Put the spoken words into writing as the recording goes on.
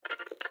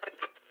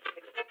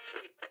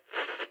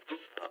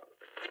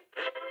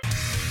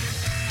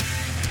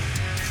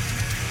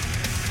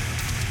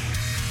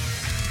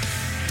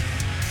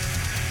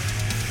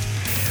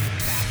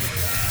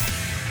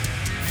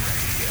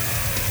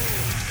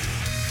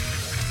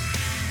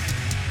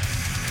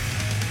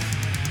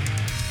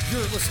You're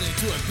listening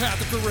to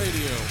Empathica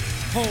Radio,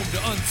 home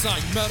to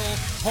unsigned metal,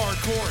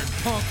 hardcore, and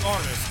punk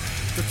artists.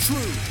 The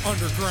true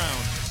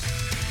underground.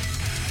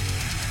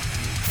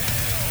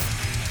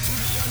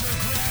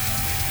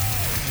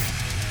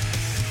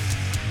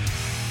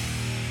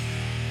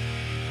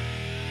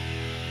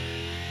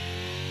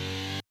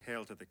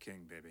 Hail to the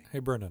king, baby. Hey,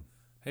 Brendan.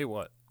 Hey,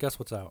 what? Guess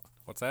what's out?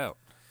 What's out?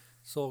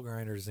 Soul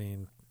Grinder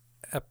Zine,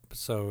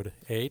 episode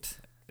 8.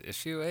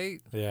 Issue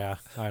 8? Yeah,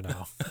 I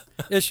know.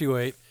 Issue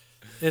 8.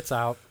 It's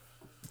out.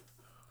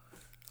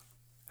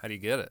 How do you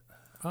get it?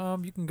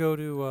 You can go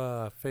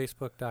to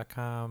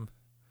facebook.com.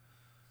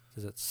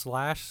 Is it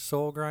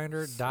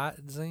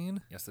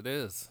 /soulgrinder.zine? Yes, it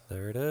is.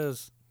 There it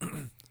is.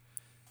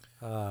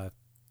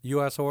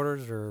 U.S.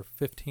 orders are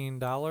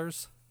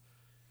 $15,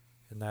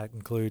 and that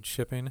includes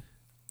shipping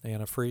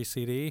and a free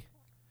CD.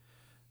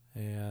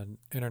 And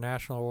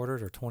international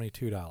orders are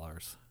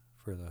 $22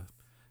 for the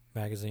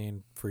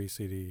magazine, free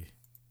CD,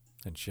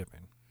 and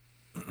shipping.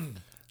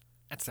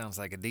 That sounds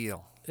like a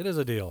deal. It is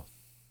a deal.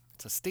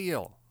 It's a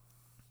steal.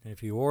 And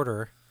if you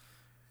order,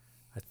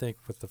 I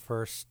think with the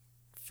first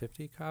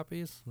 50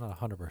 copies, I'm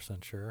not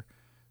 100% sure,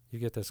 you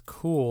get this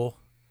cool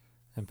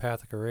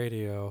Empathica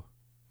Radio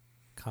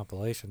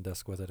compilation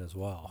disc with it as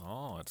well.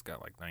 Oh, it's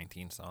got like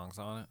 19 songs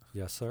on it.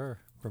 Yes, sir.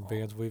 From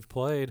bands we've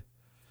played.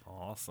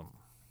 Awesome.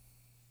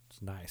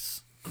 It's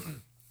nice.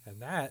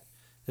 And that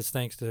is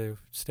thanks to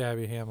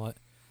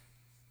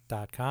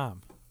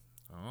StabbyHamlet.com.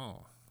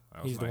 Oh,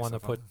 that was He's the nice one that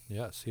of put him.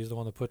 yes, he's the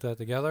one that put that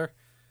together.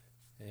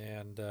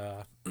 And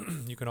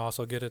you can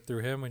also get it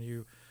through him when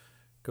you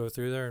go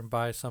through there and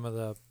buy some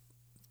of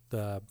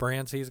the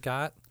brands he's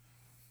got.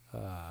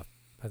 I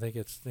think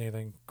it's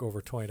anything over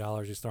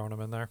 $20 he's throwing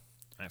them in there.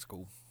 That's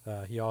cool.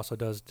 He also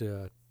does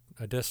a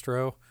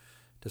distro,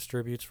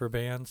 distributes for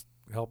bands,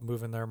 help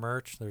moving their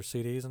merch, their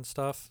CDs and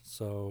stuff.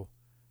 So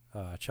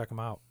check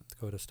him out.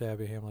 Go to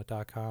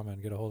StabbyHamlet.com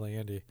and get a hold of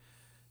Andy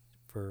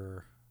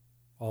for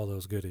all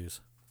those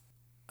goodies.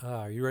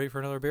 Are you ready for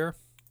another beer?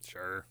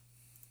 Sure.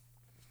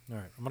 All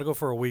right. I'm going to go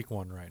for a weak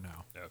one right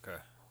now. Okay.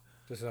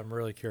 Just 'cause I'm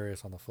really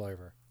curious on the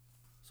flavor.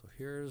 So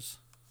here's...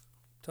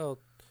 Tell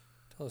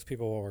us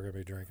people what we're going to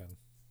be drinking.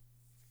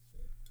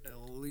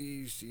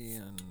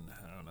 Elysian.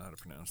 I don't know how to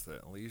pronounce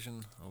that.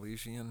 Elysian?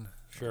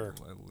 Sure.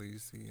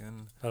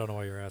 Elysian. I don't know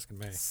why you're asking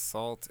me.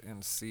 Salt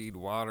and seed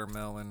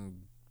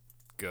watermelon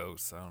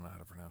ghost. I don't know how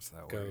to pronounce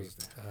that word.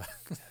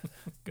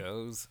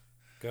 Goes.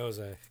 Goes?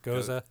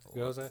 Goza.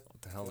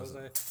 What the hell is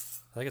it?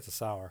 I think it's a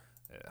sour.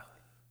 Yeah.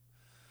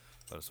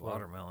 But it's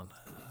watermelon.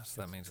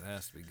 So that means it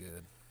has to be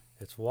good.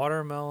 It's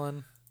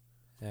watermelon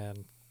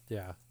and,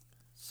 yeah,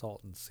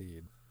 salt and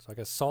seed. So I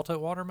guess salted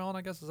watermelon,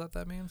 I guess, is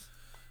that means?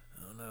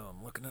 I don't know.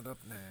 I'm looking it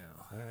up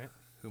now. All right.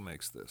 Who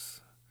makes this?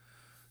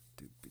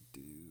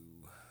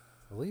 Doobie-doo.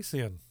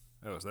 Elysian.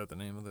 Oh, is that the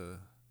name of the...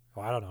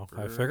 Oh, I don't know. I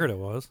Brewery? figured it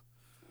was.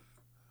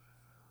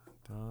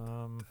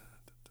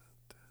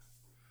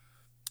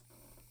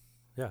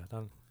 Yeah,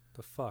 done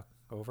the fuck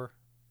over.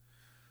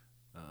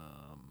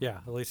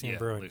 Yeah, Elysian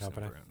Brewing Elysian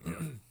Company.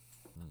 Brewing,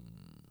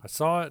 I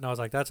saw it and I was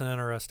like, that's an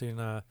interesting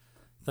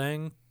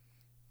thing,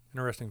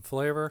 interesting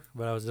flavor,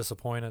 but I was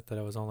disappointed that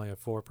it was only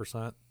at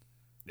 4%.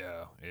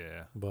 yeah.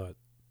 Yeah. But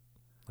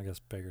I guess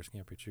beggars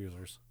can't be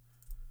choosers.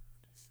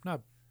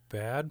 Not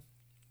bad.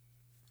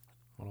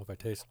 I don't know if I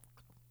taste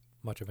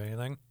much of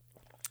anything.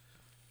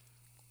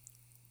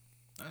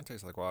 It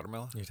tastes like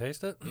watermelon. You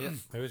taste it? Yeah.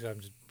 Maybe I've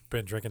just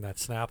been drinking that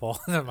Snapple.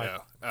 my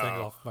Yeah.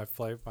 thing all,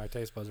 my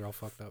taste buds are all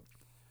fucked up.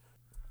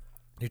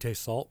 You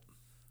taste salt?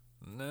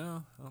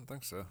 No, I don't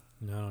think so.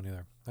 No, I don't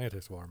either. I can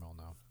taste watermelon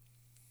now.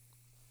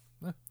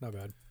 Not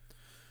bad.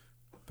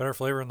 Better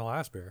flavor than the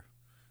last beer.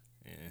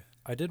 Yeah.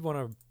 I did want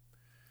to.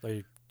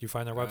 Like, you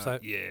find their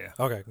website? Yeah.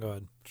 Okay, go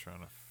ahead.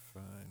 Trying to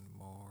find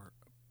more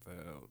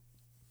about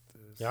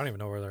this. Yeah, I don't even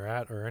know where they're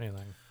at or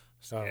anything.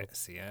 So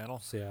Seattle.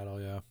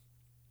 Seattle, yeah.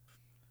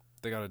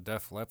 They got a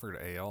Def Leppard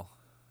ale.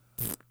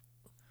 Who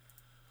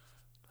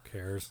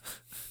cares?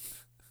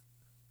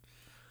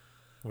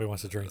 Nobody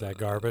wants to drink that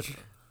garbage.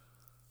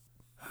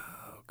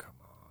 Oh, come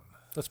on.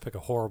 Let's pick a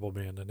horrible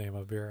band to name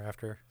a beer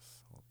after.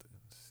 Salt and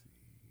seed.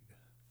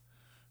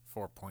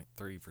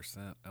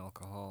 4.3%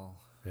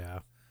 alcohol. Yeah.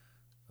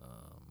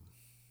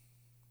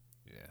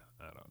 Yeah,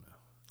 I don't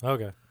know.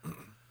 Okay.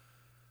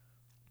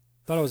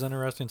 Thought it was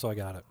interesting, so I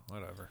got it.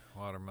 Whatever.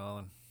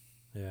 Watermelon.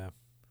 Yeah.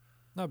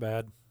 Not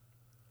bad.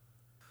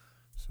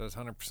 Says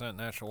 100%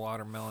 natural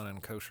watermelon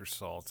and kosher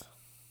salt.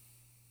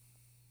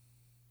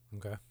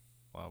 Okay.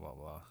 Blah, blah,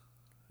 blah.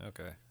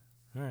 Okay.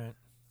 All right.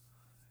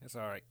 It's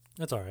all right.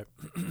 That's all right.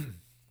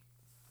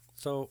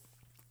 So,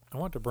 I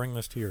want to bring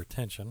this to your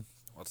attention.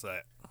 What's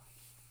that?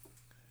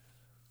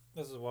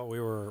 This is what we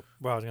were.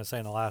 Well, I was gonna say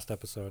in the last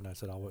episode, and I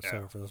said I'll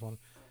save it for this one.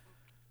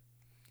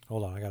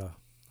 Hold on, I gotta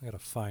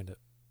find it.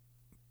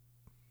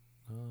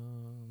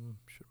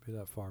 Should be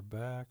that far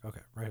back.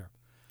 Okay, right here.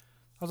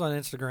 I was on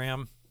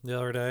Instagram the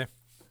other day,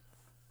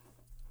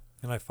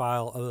 and I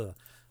follow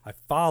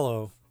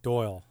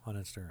Doyle on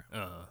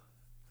Instagram.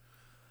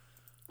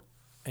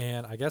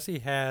 And I guess he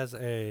has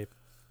a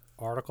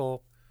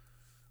article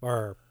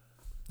or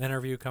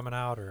interview coming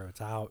out or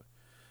it's out.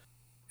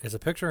 Is a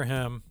picture of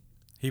him.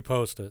 He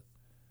posted,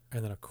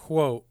 and then a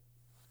quote.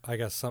 I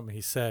guess something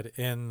he said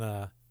in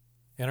the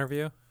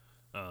interview.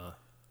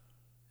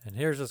 And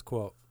here's his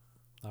quote.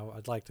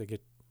 I'd like to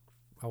get.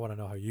 I want to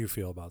know how you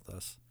feel about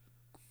this.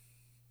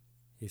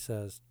 He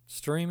says,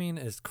 "Streaming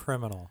is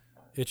criminal.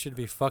 It should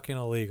be fucking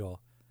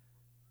illegal.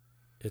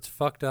 It's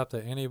fucked up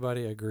that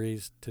anybody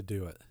agrees to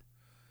do it."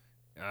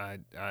 I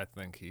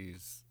think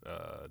he's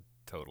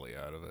totally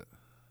out of it.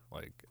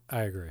 Like,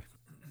 I agree.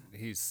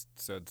 he's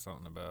said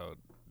something about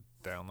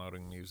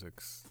downloading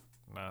music's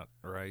not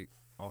right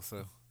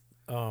also.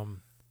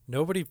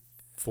 Nobody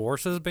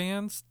forces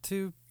bands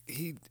to.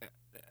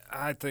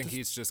 I think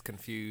he's just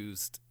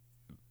confused.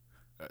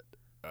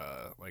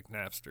 Like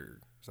Napster,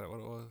 is that what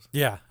it was?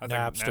 Yeah, I think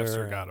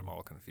Napster got him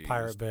all confused.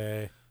 Pirate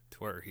Bay. To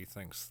where he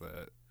thinks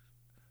that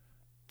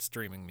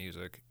streaming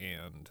music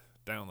and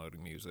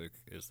downloading music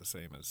is the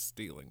same as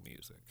stealing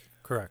music.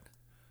 Correct.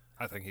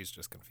 I think he's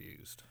just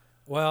confused.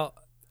 Well,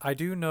 I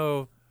do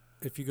know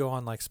if you go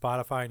on like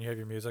Spotify and you have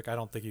your music, I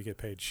don't think you get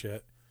paid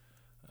shit.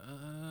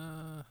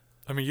 I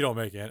mean, you don't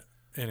make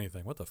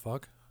anything. What the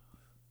fuck?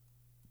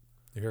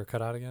 You hear it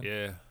cut out again?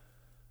 Yeah.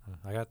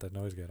 I got the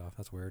noise gate off.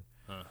 That's weird.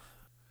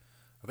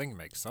 I think you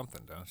make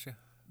something, don't you?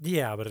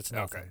 Yeah, but it's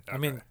nothing. Okay. I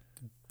mean,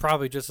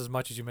 probably just as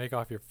much as you make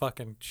off your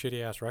fucking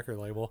shitty ass record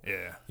label.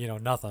 Yeah. You know,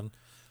 nothing.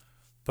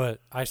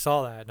 But I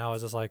saw that and I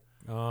was just like,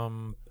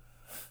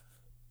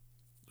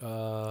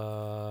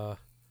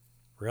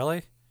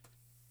 really?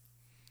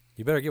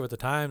 You better get with the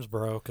times,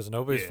 bro, because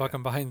nobody's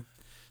fucking buying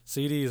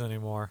CDs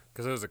anymore.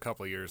 Because it was a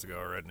couple of years ago,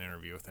 I read an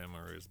interview with him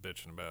where he was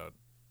bitching about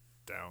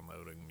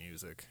downloading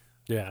music.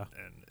 Yeah.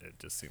 And it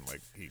just seemed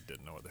like he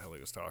didn't know what the hell he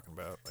was talking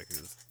about. Like he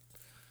was,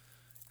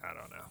 I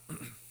don't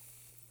know.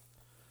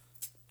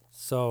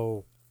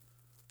 So,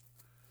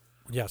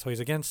 yeah, so he's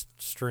against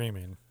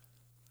streaming.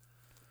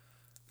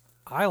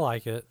 I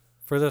like it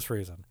for this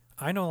reason.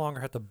 I no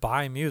longer have to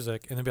buy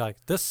music and then be like,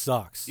 this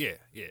sucks. Yeah.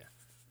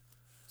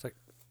 It's like,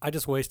 I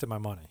just wasted my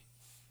money.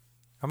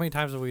 How many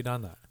times have we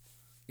done that?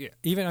 Yeah.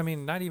 Even, I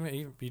mean, not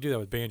even you do that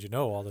with bands you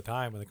know all the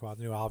time when they come out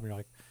with a new album, you're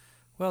like,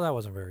 well, that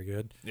wasn't very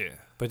good. Yeah.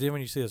 But then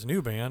when you see this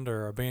new band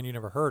or a band you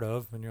never heard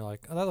of, and you're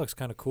like, oh, that looks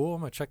kind of cool, I'm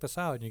going to check this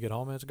out. And you get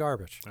home and it's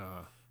garbage.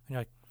 And you're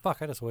like,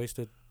 fuck, I just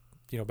wasted,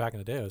 back in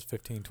the day, it was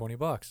 $15,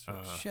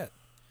 $20. Shit.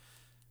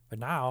 But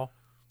now,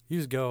 you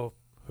just go,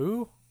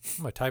 who?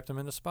 I'm going to type them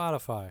into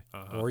Spotify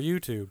or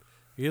YouTube.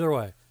 Either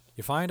way,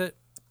 you find it,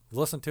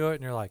 listen to it,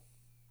 and you're like,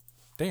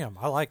 damn,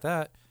 I like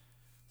that.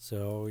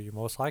 So you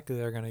most likely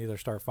they're going to either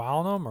start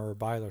following them or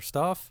buy their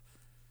stuff.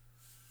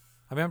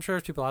 I mean, I'm sure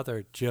there's people out there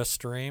that just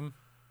stream,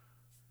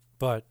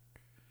 but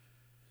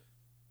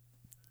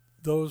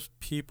those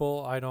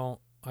people, I don't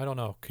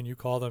know. Can you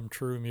call them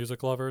true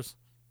music lovers?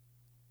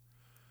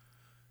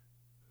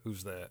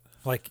 Who's that?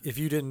 Like, if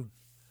you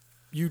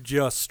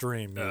just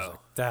stream music.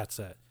 That's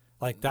it.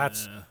 Like,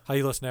 that's how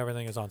you listen to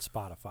everything is on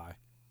Spotify.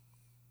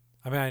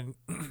 I mean,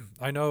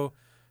 I know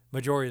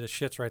majority of the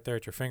shit's right there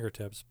at your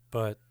fingertips,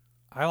 but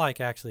I like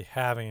actually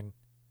having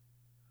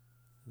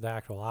the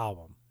actual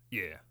album.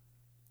 Yeah.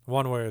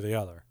 One way or the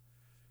other.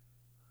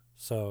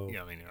 So.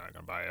 Yeah, I mean, you're not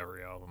going to buy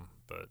every album,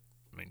 but,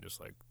 I mean,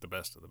 just like the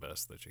best of the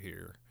best that you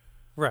hear.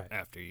 Right.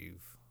 After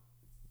you've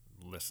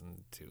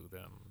listened to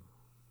them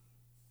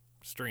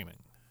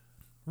streaming.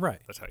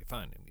 Right. That's how you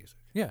find new music.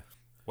 Yeah.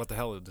 What the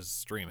hell does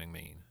streaming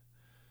mean?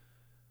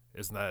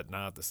 Isn't that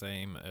not the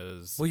same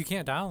as you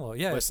can't download.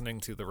 Yeah.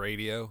 listening to the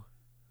radio?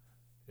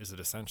 Is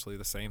it essentially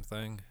the same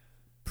thing?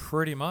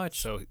 Pretty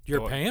much. So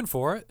you're paying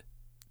for it.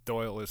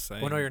 Doyle is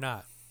saying. Well, no, you're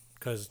not,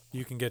 because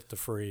you can get the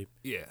free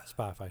Yeah.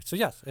 Spotify. So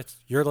yes,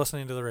 you're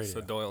listening to the radio.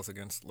 So Doyle's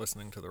against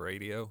listening to the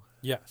radio?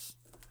 Yes,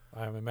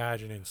 I'm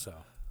imagining so.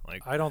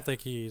 Like, I don't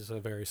think he's a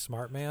very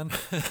smart man.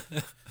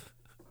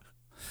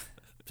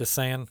 Just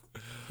saying,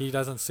 he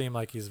doesn't seem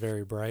like he's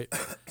very bright.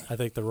 I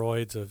think the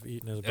roids have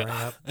eaten his brain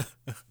up.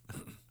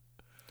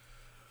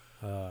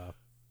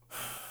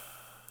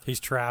 He's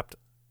trapped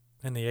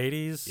in the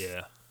 80s.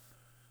 Yeah.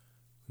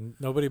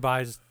 Nobody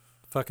buys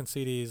fucking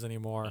CDs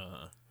anymore.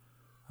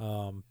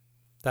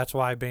 That's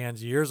why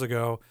bands years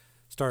ago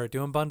started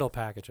doing bundle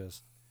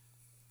packages.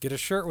 Get a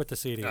shirt with the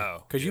CD.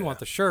 Because you want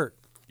the shirt.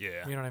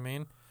 Yeah. You know what I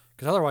mean?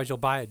 Because otherwise you'll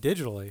buy it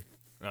digitally.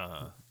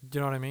 Uh-huh. Do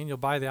you know what I mean? You'll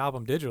buy the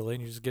album digitally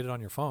and you just get it on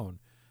your phone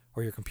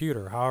or your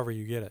computer, however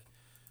you get it.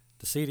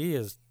 The CD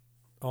is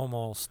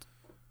almost...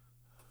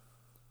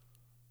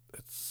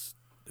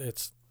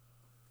 It's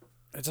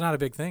not a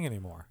big thing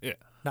anymore. Yeah.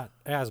 Not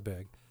as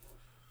big.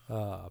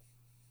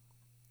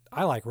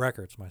 I like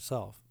records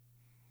myself.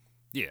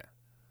 Yeah.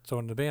 So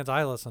in the bands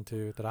I listen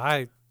to that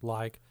I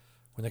like,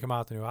 when they come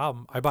out with a new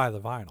album, I buy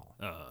the vinyl.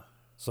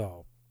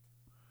 So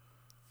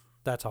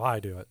that's how I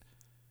do it.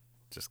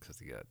 Just because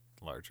you got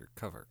larger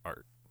cover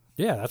art.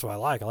 Yeah, that's what I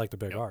like. I like the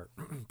big art.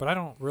 But I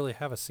don't really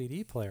have a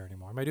CD player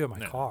anymore. I may do it in my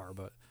No. car,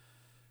 but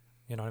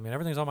you know what I mean?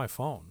 Everything's on my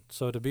phone.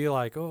 So to be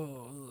like,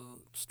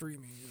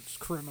 streaming, it's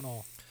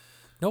criminal.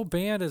 No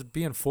band is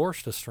being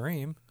forced to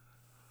stream.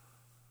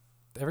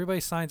 everybody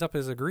signs up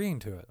as agreeing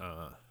to it.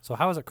 So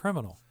how is it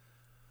criminal?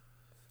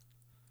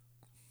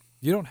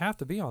 You don't have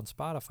to be on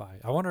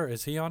Spotify. I wonder,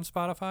 is he on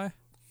Spotify?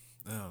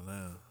 I don't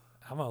know.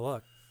 I'm going to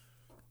look.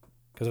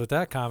 Because with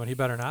that comment, he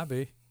better not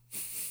be.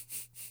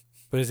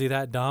 But is he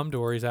that dumb to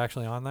where he's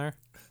actually on there?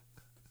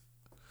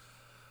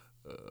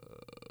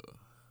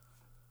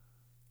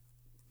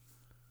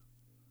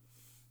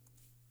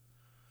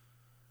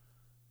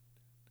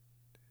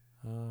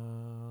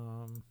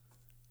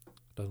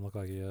 Doesn't look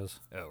like he is.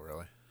 Oh,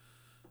 really?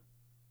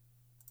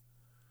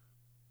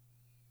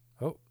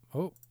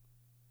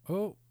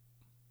 Oh.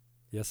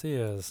 Yes, he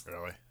is.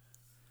 Really?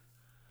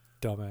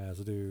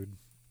 Dumbass dude.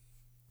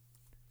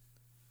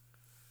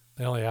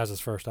 He only has his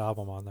first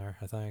album on there,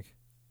 I think.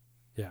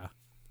 Yeah.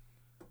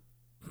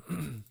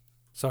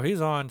 So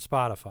he's on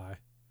Spotify,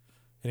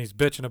 and he's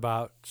bitching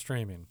about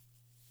streaming.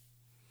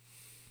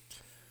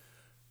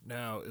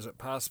 Now, is it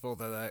possible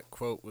that that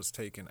quote was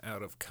taken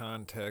out of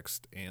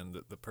context and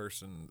that the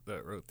person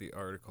that wrote the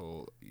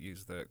article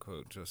used that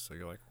quote just so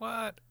you're like,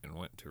 what? And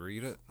went to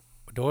read it?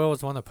 Doyle was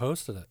the one that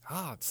posted it.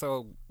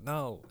 So,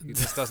 no. He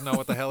just doesn't know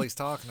what the hell he's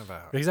talking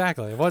about.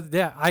 Exactly. Well,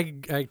 yeah,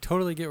 I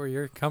totally get where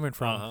you're coming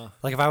from. Uh-huh.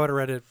 Like, if I would have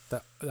read it,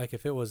 like,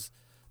 if it was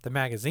the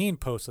magazine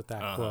posted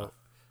that quote.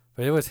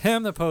 But it was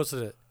him that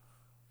posted it.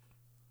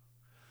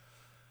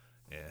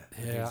 Yeah.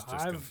 Yeah, He's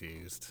just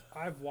confused.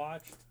 I've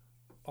watched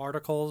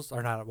articles,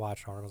 or not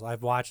watched articles.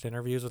 I've watched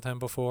interviews with him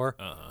before,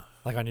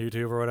 like on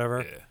YouTube or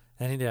whatever. Yeah.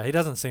 And he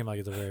doesn't seem like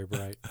he's a very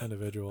bright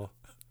individual.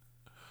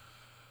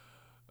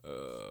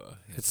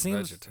 He's It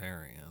seems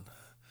vegetarian.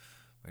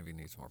 Maybe he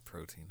needs more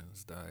protein in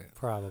his diet.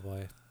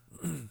 probably.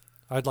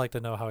 I'd like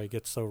to know how he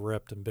gets so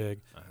ripped and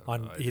big I have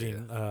on no idea.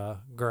 eating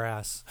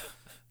grass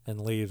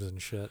and leaves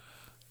and shit.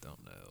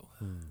 Don't know.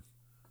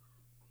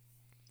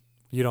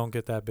 You don't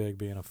get that big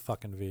being a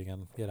fucking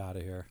vegan. Get out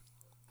of here.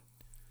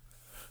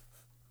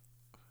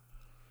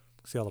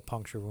 See all the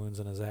puncture wounds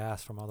in his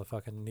ass from all the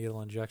fucking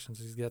needle injections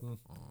he's getting.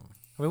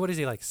 I mean, what is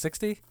he, like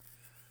 60?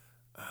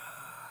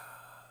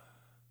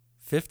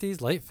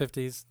 50s? Late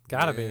 50s?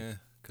 Gotta be. Yeah,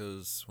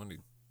 because when he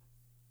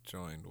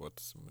joined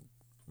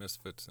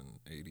Misfits in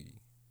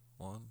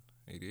 81,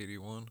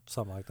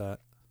 Something like that.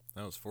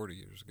 that was 40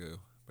 years ago.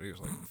 But he was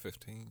like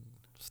 15.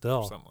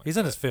 Still. Something like He's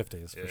in that. his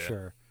 50s for Yeah.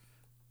 sure.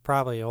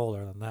 Probably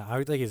older than that. I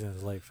would think he's in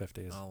his late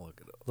 50s. I'll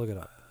look it up. Look it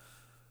up.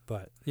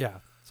 But, yeah.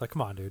 It's like,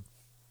 come on, dude.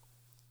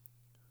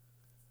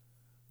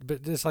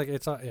 But it's like,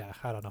 yeah,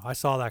 I don't know. I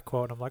saw that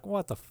quote and I'm like,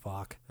 what the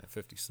fuck? At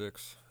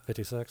 56.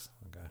 56?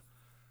 Okay.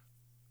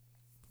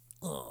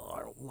 Oh, I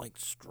don't like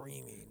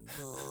streaming.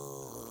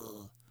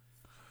 Ugh.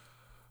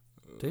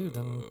 Dude,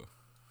 then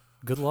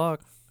good luck.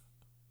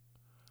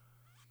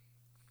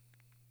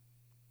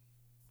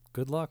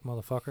 Good luck,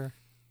 motherfucker.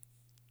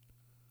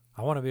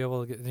 I want to be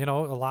able to get, a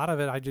lot of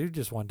it I do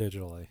just want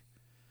digitally.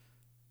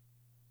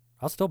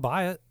 I'll still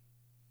buy it,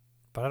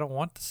 but I don't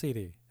want the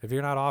CD. If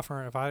you're not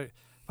offering, if I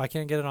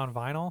can't get it on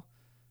vinyl,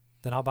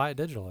 then I'll buy it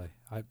digitally.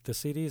 The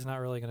CD is not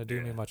really going to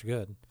do me much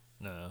good.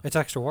 No. It's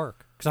extra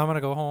work because I'm going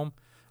to go home.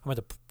 I'm going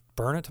to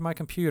burn it to my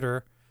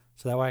computer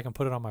so that way I can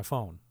put it on my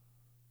phone.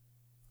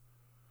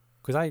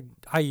 Because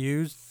I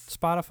use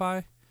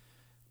Spotify,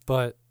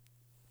 but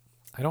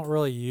I don't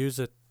really use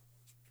it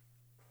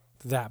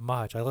that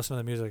much. I listen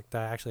to the music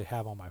that I actually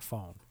have on my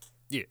phone.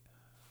 Yeah.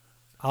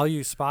 I'll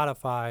use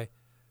Spotify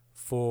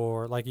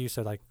for, like you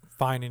said, like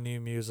finding new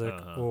music,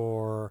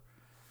 or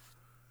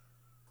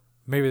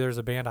maybe there's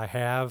a band I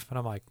have and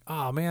I'm like,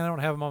 oh man, I don't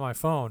have them on my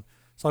phone.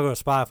 So I'll go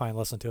to Spotify and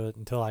listen to it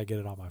until I get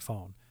it on my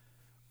phone.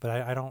 But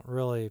I don't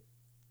really.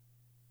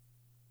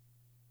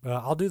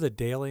 I'll do the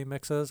daily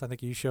mixes. I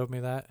think you showed me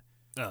that.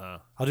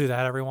 I'll do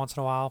that every once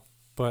in a while.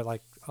 But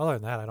like other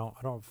than that, I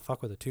don't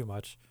fuck with it too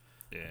much.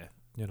 Yeah.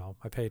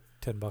 I pay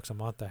 $10 a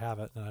month to have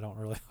it, and I don't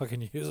really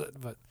fucking use it.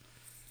 But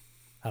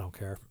I don't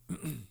care.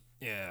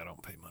 Yeah, I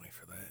don't pay money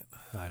for that.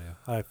 I do.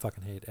 I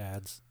fucking hate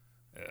ads.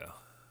 Yeah.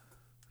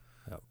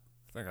 Yep.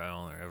 I think I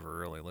only ever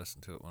really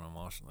listen to it when I'm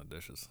washing the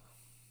dishes.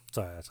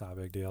 So that's not a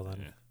big deal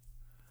then.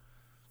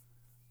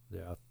 Yeah.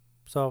 Yeah.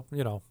 So,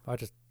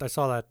 I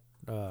saw that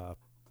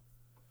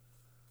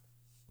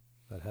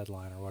that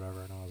headline or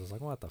whatever, and I was just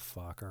like, what the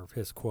fuck? Or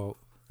his quote.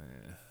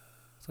 Yeah.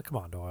 It's like, come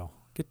on, Doyle.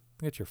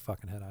 Get your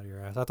fucking head out of your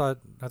ass. I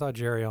thought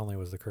Jerry only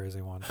was the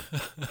crazy one.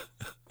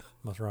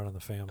 Must run in the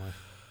family.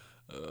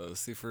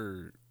 See,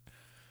 for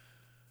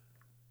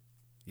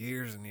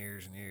years and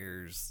years and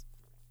years,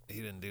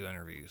 he didn't do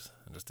interviews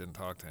and just didn't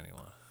talk to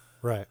anyone.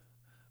 Right.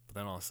 But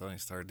then all of a sudden he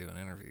started doing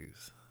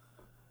interviews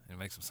and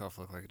makes himself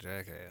look like a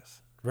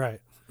jackass.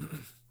 Right.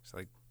 It's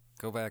like,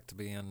 go back to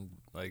being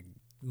like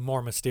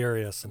more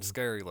mysterious and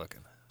scary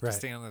looking. Right. Just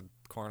stand in the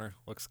corner,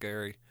 look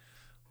scary,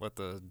 let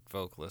the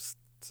vocalist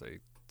say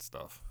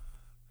stuff.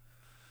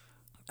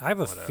 I have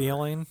a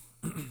feeling,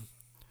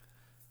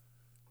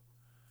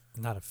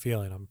 not a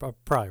feeling, I'm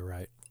probably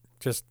right.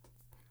 Just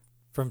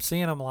from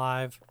seeing him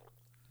live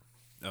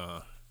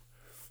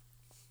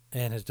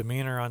and his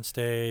demeanor on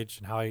stage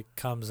and how he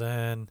comes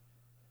in,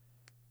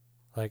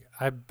 like,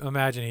 I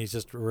imagine he's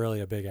just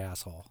really a big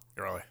asshole.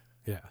 Really?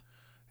 Yeah.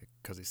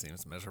 Because he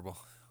seems miserable.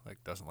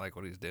 Like, doesn't like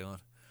what he's doing.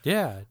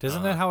 Yeah,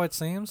 isn't that how it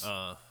seems?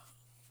 Like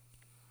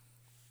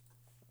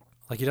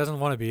he doesn't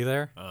want to be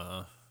there.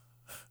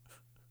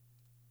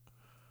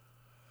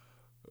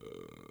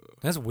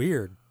 That's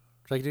weird.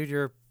 It's like, dude,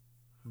 you're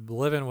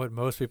living what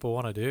most people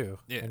want to do,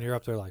 and you're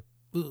up there like,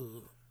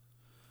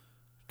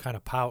 kind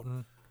of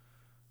pouting.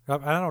 I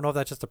don't know if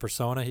that's just the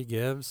persona he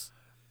gives.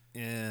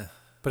 Yeah.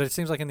 But it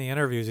seems like in the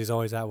interviews he's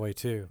always that way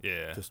too.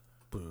 Yeah. Just.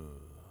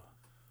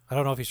 I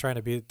don't know if he's trying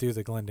to do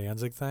the Glenn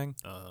Danzig thing.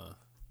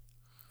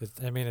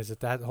 Is it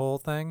that whole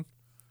thing?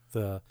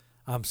 The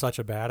I'm such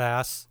a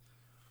badass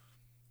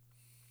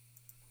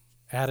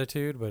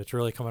attitude, but it's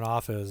really coming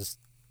off as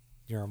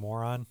you're a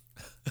moron.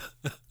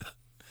 Because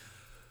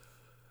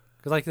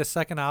like the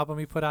second album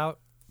he put out,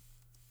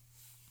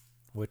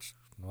 the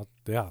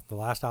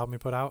last album he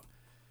put out,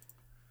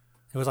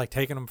 it was like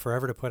taking him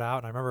forever to put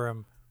out. And I remember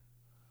him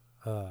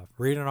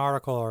reading an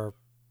article or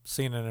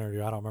seeing an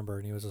interview, I don't remember,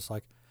 and he was just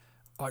like,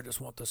 I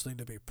just want this thing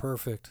to be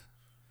perfect.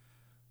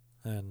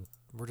 And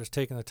we're just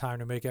taking the time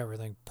to make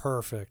everything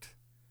perfect.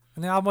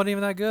 And the album wasn't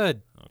even that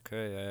good.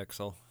 Okay,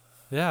 Axel.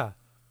 Yeah.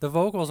 The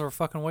vocals were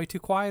fucking way too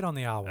quiet on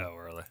the album. Oh,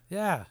 really?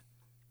 Yeah.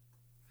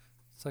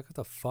 It's like, what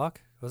the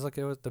fuck?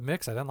 It was the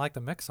mix. I didn't like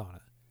the mix on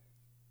it.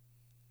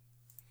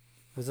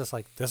 It was just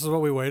like, this is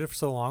what we waited for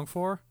so long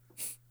for?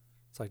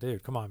 It's like,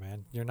 dude, come on,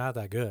 man. You're not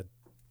that good.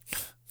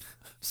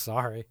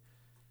 Sorry.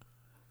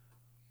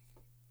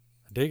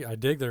 I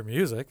dig their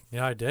music.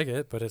 Yeah, I dig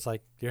it, but it's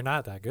like, you're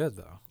not that good,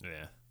 though.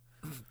 Yeah.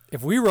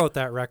 If we wrote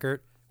that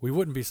record, we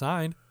wouldn't be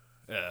signed.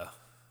 Yeah.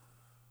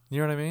 You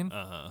know what I mean?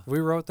 Uh-huh. If we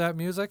wrote that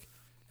music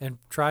and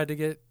tried to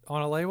get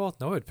on a label,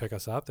 no one would pick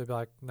us up. They'd be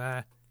like,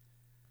 nah.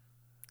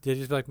 They'd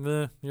just be like,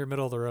 nah, you're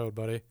middle of the road,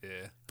 buddy.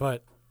 Yeah.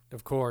 But,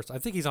 of course, I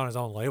think he's on his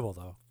own label,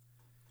 though.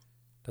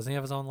 Doesn't he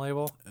have his own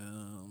label?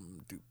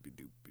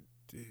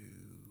 Doopy-doopy-doo.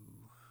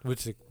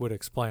 Which would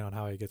explain on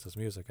how he gets his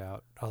music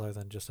out, other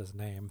than just his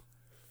name.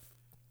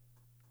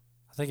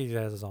 I think he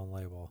has his own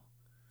label.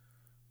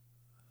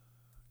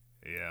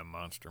 Yeah,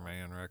 Monster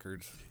Man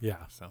Records.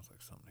 Yeah. Sounds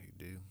like something he'd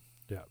do.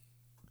 Yeah.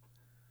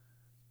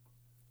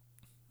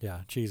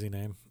 Yeah, cheesy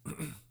name.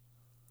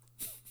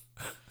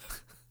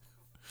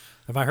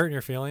 Am I hurting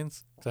your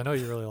feelings? Because I know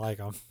you really like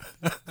him.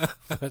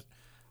 But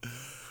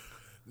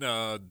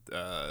No,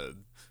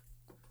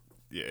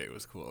 yeah, it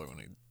was cooler when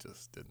he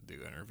just didn't do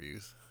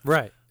interviews.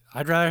 right.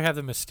 I'd rather have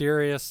the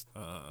mysterious...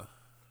 Uh,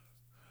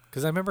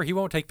 Because I remember he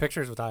won't take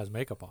pictures without his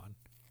makeup on.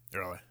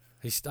 Really?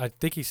 I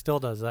think he still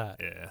does that.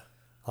 Yeah.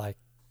 Like,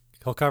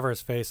 he'll cover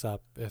his face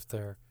up if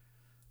they're...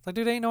 It's like,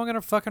 dude, ain't no one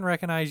gonna fucking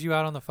recognize you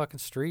out on the fucking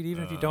street,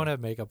 even if you don't have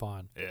makeup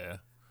on. Yeah.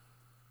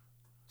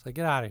 It's like,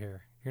 get out of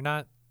here. You're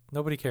not...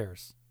 Nobody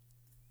cares.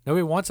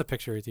 Nobody wants a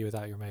picture with you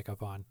without your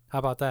makeup on. How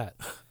about that?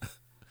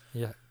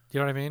 Yeah. You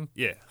know what I mean?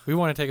 Yeah. We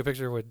want to take a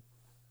picture with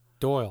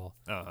Doyle,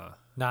 Uh-huh.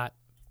 not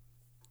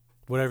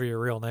whatever your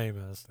real name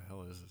is. What the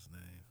hell is his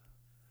name?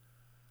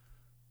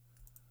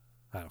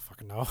 I don't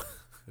fucking know.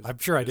 I'm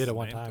sure I Is did his it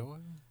one name time. Doyle?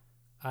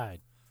 I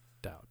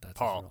doubt that's his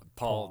Paul. real-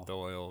 Paul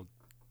Doyle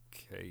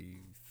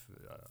Cave.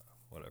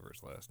 Whatever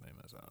his last name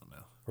is, I don't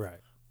know. Right.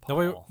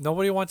 Paul.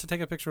 Nobody wants to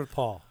take a picture with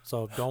Paul,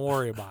 so don't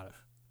worry about it.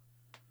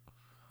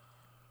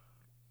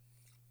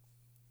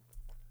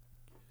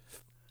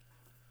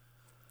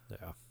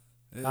 Yeah.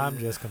 I'm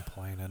just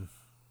complaining.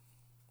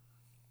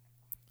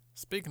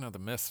 Speaking of the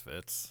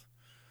Misfits,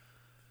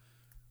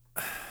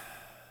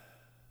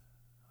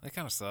 they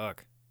kind of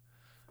suck.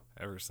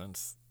 Ever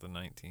since the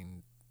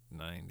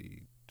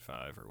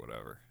 1995 or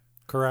whatever.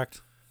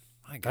 Correct.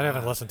 My God. I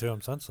haven't listened to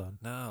him since then.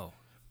 No.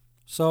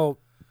 So,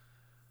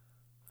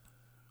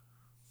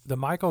 the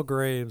Michael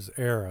Graves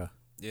era.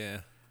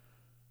 Yeah.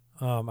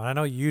 I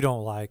know you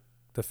don't like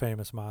the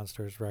Famous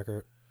Monsters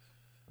record.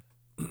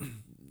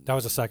 That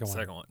was the second one.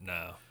 Second one.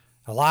 No.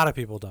 A lot of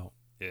people don't.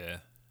 Yeah.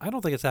 I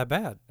don't think it's that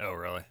bad. Oh,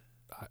 really?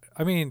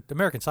 I mean,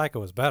 American Psycho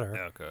was better,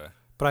 Okay.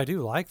 but I do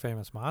like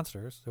Famous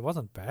Monsters. It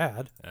wasn't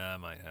bad. I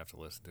might have to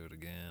listen to it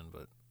again,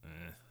 but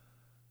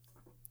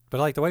But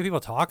like the way people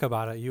talk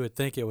about it, you would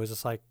think it was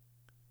just like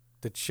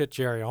the shit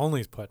Jerry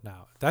Only's putting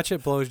out. That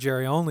shit blows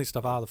Jerry Only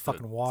stuff out of the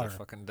fucking water. The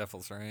fucking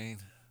Devil's Rain.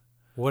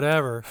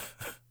 Whatever.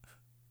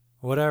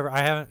 Whatever. I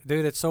haven't,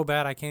 dude, it's so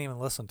bad I can't even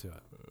listen to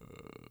it.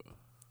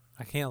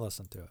 I can't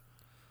listen to it.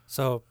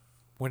 So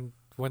when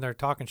they're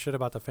talking shit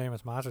about the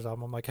Famous Monsters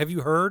album, I'm like, have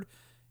you heard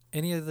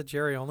any of the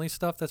Jerry Only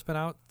stuff that's been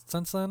out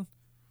since then?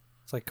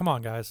 It's like, come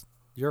on, guys.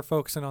 You're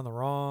focusing on the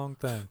wrong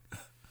thing.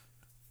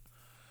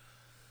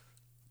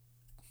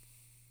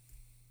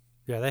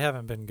 Yeah, they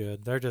haven't been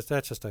good.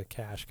 That's just a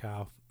cash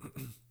cow.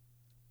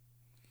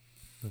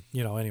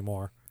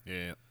 Anymore.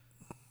 Yeah.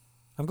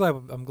 I'm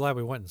glad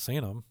we went and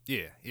seen them.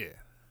 Yeah, yeah.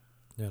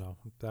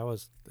 That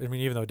was,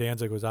 even though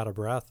Danzig was out of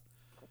breath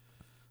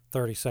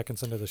 30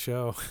 seconds into the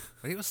show.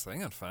 But he was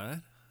singing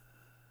fine.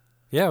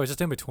 Yeah, it was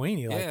just in between.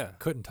 He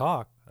couldn't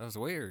talk. That was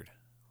weird.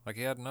 Like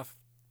he had enough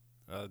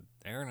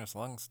air in his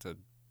lungs to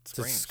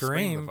scream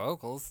scream. the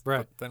vocals.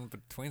 Right. But then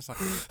between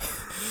songs.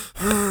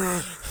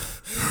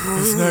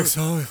 This next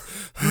song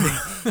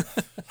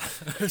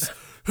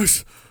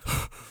It's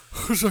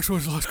next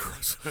one's last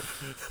caress.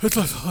 It's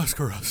last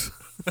caress.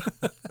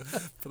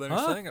 But then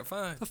Huh? he sang it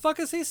fine. The fuck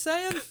is he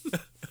saying?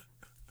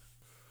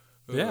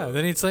 Yeah,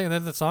 then he'd sing, and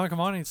then the song come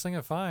on, and he'd sing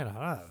it fine.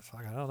 I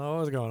don't know what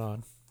was going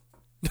on.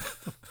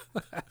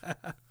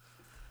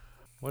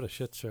 What a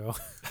shit show.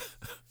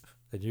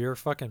 And your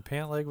fucking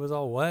pant leg was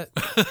all wet.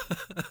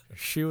 Your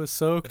shoe was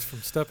soaked from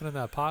stepping in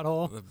that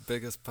pothole. The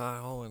biggest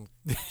pothole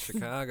in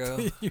Chicago.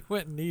 You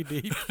went knee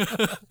deep.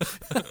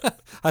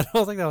 I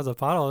don't think that was a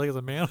pothole. I think it was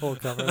a manhole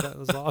cover that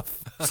was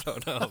off. I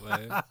don't know,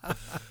 man.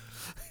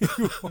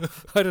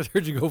 I just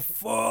heard you go,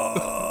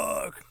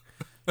 fuck,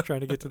 trying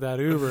to get to that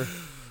Uber.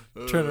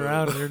 Turn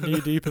around and you're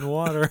knee deep in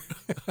water.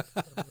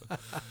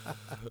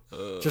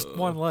 Just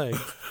one leg.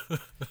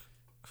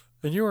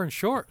 And you were in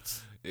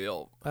shorts.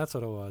 Yep. That's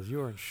what it was. You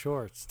were in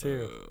shorts,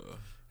 too.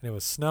 And it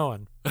was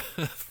snowing.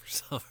 For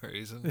some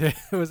reason. It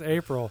was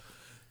April.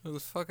 It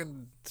was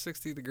fucking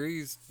 60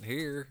 degrees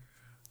here.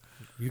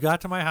 You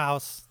got to my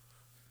house.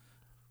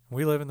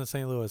 We live in the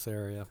St. Louis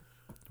area.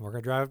 We're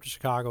going to drive up to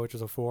Chicago, which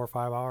is a 4 or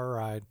 5 hour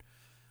ride.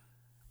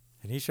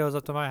 And he shows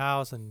up to my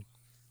house in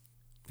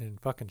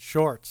fucking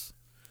shorts.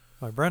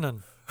 I'm like,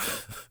 Brendan,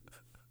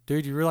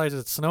 dude, you realize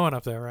it's snowing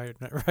up there right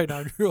now?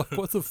 And you're like,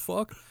 what the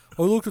fuck?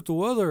 I looked at the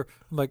weather.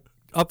 I'm like,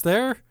 up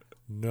there?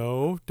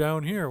 No,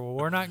 down here. Well,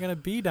 we're not going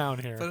to be down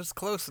here. But it's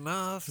close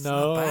enough. It's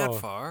No, not bad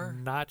far.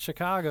 Not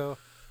Chicago.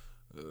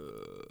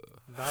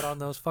 Not on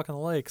those fucking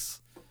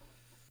lakes.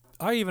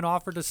 I even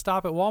offered to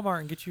stop at Walmart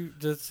and get you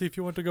to see if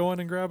you want to go in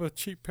and grab a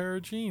cheap pair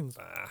of jeans.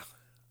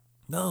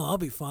 No, I'll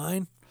be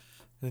fine.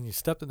 And then you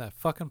stepped in that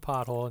fucking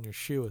pothole and your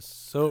shoe was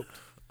soaked.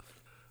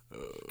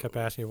 Kept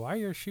asking you, why are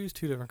your shoes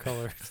two different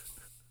colors?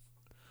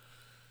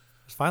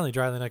 It was finally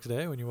dry the next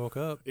day when you woke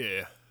up.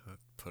 Yeah. I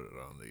put it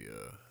on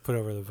the Put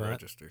over the vent.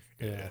 register.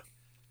 Yeah.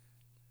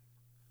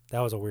 That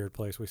was a weird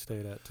place we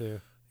stayed at,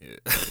 too. Yeah.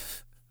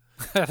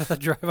 I had to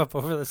drive up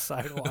over the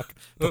sidewalk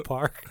to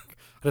park.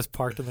 I just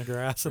parked in the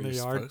grass in the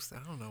yard.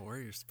 I don't know where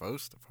you're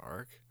supposed to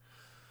park.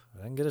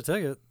 I didn't get a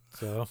ticket,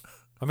 so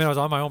I mean, I was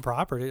on my own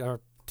property, or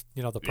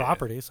the Yeah.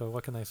 property. So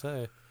what can they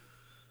say?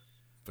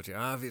 But you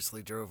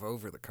obviously drove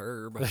over the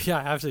curb. Yeah,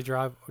 I actually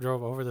drove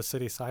over the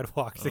city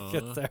sidewalk to Uh-huh.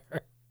 get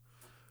there.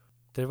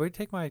 Did we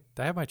take did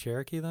I have my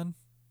Cherokee then?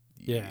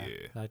 Yeah.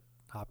 I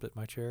hopped at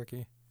my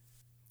Cherokee.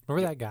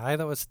 Remember that guy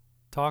that was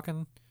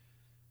talking?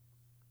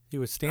 He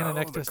was standing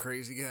next to the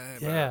crazy guy.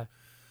 yeah.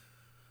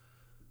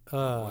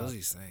 What was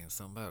he saying?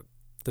 Something about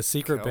The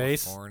secret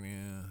base.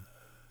 California.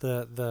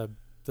 The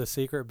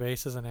secret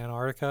bases in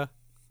Antarctica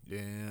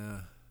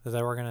Yeah. that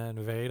they were gonna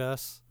invade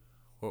us.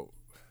 Well,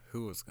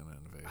 who was going to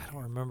invade? I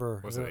don't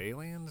remember. Was it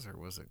aliens or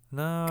was it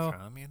No.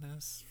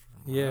 communists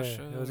from Yeah,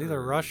 Russia? it was either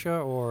or- Russia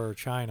or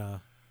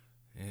China.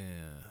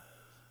 Yeah.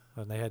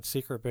 And they had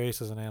secret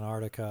bases in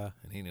Antarctica.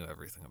 And he knew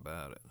everything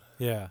about it.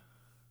 Yeah.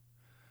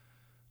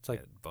 It's He like,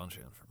 had a bunch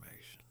of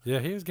information. yeah,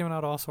 he was giving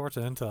out all sorts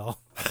of intel.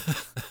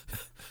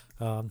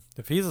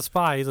 If he's a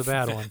spy, he's a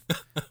bad one.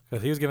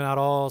 Because he was giving out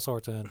all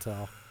sorts of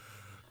intel.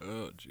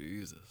 Oh,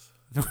 Jesus.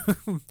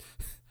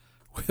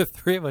 The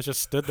three of us just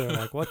stood there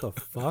like, what the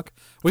fuck?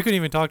 We couldn't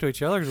even talk to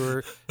each other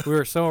because we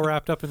were so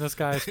wrapped up in this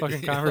guy's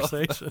fucking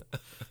conversation.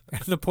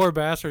 And the poor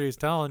bastard he's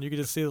telling, you could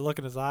just see the look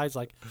in his eyes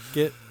like,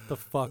 get the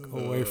fuck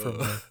away from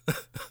me.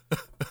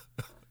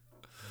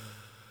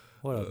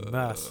 What a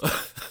mess.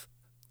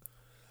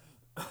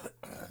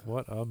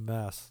 What a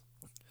mess.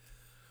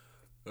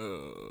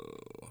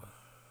 Oh.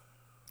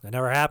 It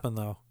never happened,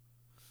 though.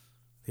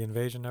 The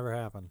invasion never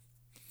happened.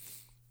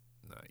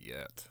 Not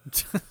yet.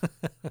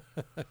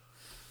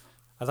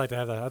 I'd like to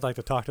have that. I'd like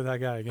to talk to that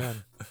guy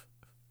again.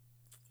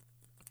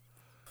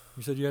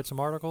 You said you had some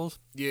articles?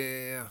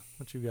 Yeah.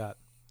 What you got?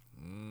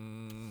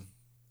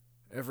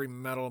 Every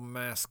metal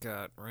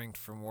mascot ranked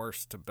from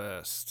worst to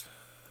best.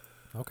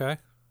 Okay.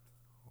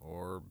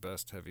 Or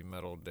best heavy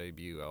metal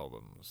debut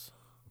albums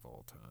of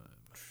all time.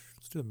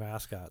 Let's do the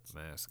mascots.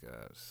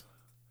 Mascots.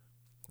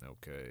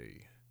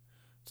 Okay.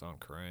 It's on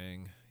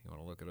Kerrang. You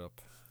want to look it up?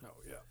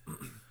 Oh, yeah.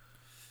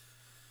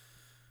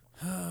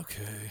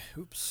 Okay.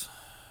 Oops.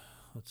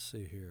 Let's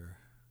see here.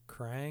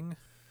 Krang.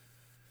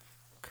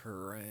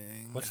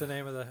 Kerrang. What's the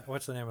name of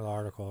the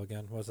article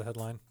again? What's the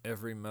headline?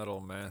 Every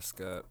metal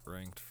mascot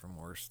ranked from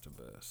worst to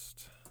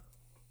best.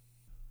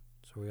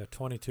 So we got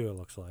 22, it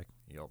looks like.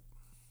 Yup.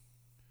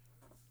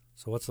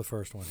 So what's the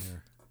first one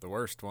here? The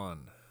worst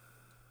one.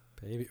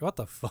 Baby. What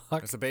the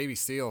fuck? It's a Baby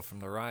Seal from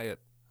the Riot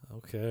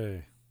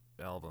Okay.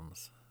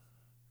 albums.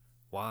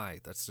 Why?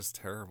 That's just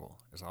terrible.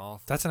 It's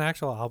awful. That's an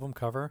actual album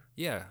cover?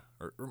 Yeah.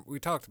 Or we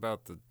talked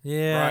about the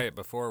Yeah. Riot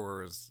before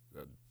where it was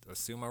a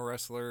sumo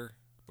wrestler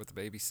with the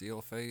Baby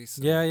Seal face.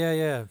 and- Yeah.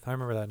 I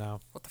remember that now.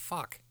 What the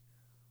fuck?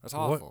 That's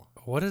awful.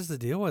 What is the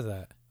deal with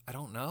that? I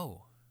don't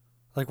know.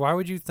 Like, why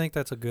would you think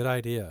that's a good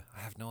idea? I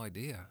have no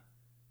idea.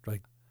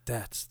 Like,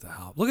 that's the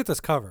album. Look at this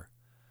cover.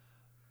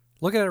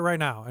 Look at it right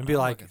now and be I'm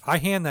like, looking. I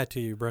hand that to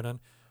you, Brendan.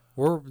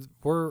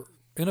 We're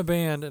in a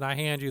band and I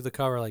hand you the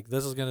cover. Like,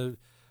 this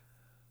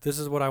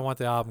is what I want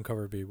the album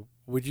cover to be.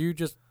 Would you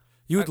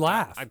You would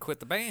laugh. I'd quit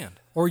the band.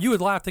 Or you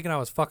would laugh thinking I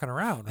was fucking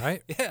around,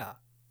 right? Yeah.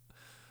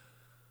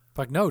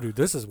 Like, no, dude,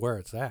 this is where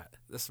it's at.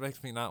 This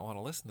makes me not want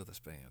to listen to this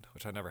band,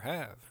 which I never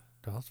have.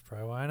 That's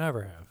probably why I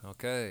never have.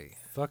 Okay.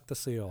 Fuck the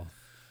seal.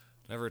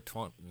 Number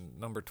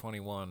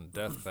 21,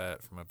 Death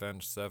Bat from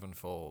Avenged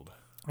Sevenfold.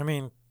 I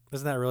mean,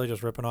 isn't that really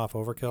just ripping off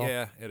Overkill?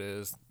 Yeah, it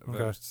is. Okay.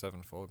 Avenged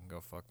Sevenfold can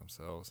go fuck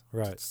themselves.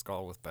 Right. It's a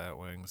skull with bat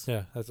wings.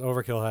 Yeah, that's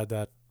Overkill had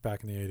that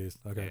back in the 80s.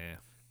 Okay. Yeah.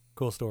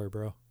 Cool story,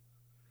 bro.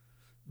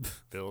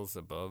 Bills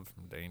Above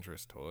from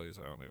Dangerous Toys.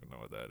 I don't even know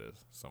what that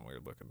is. Some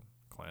weird looking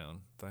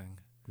clown thing.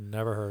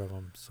 Never heard of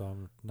them, so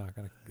I'm not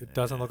going to. It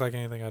doesn't look like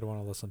anything I'd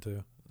want to listen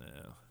to.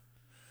 No.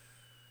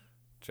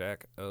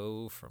 Jack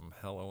O from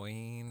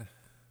Halloween.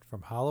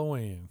 From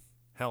Halloween.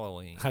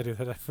 Halloween. I do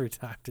that every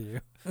time to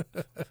you.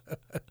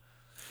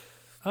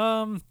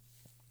 I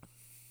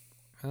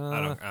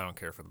don't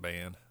care for the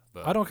band,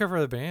 but I don't care for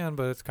the band,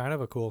 but it's kind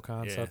of a cool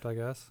concept, I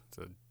guess. it's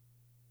a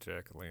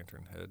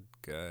jack-o'-lantern head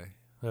guy,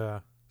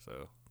 Yeah.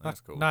 so that's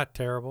cool. Not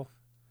terrible.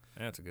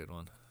 That's a good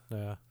one.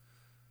 Yeah.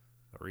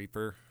 The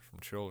Reaper from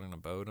Children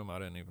of Bodom. I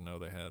didn't even know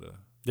they had a.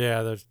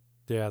 Yeah,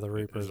 the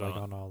Reaper's Is like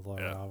on. on all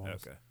the Yeah,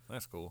 albums. okay,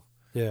 that's cool.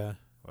 Yeah.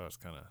 Well, it's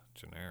kind of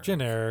generic.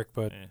 Generic,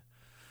 but Yeah.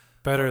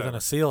 better Whatever. than a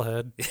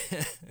Sealhead.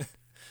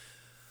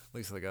 At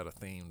least they got a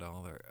theme to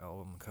all their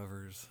album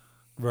covers.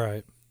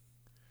 Right.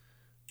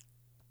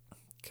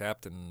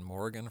 Captain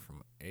Morgan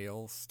from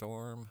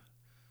Ailstorm.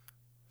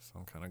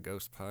 Some kind of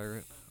ghost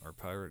pirate or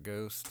pirate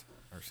ghost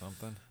or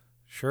something.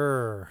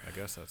 Sure. I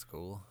guess that's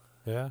cool.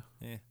 Yeah.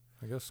 Yeah.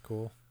 I guess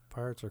cool.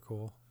 Pirates are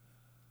cool.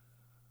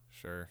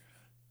 Sure.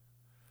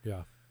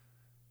 Yeah.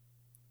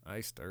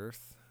 Iced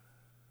Earth.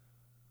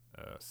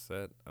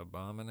 Set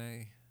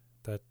Abomine,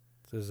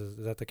 Is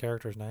that the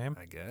character's name?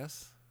 I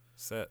guess.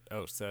 Set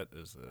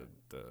is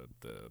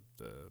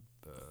the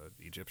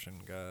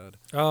Egyptian god.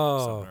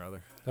 Oh. Something or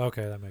other.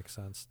 Okay, that makes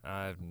sense.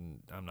 I'm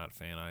not a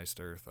fan of Iced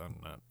Earth. I'm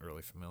not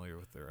really familiar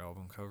with their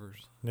album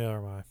covers. Neither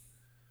am I.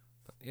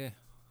 But yeah,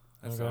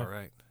 that's Okay. all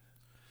right.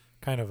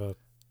 Kind of a.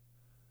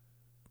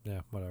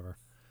 Yeah, whatever.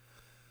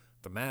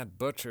 The Mad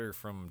Butcher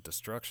from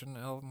Destruction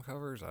album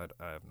covers. I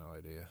have no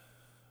idea.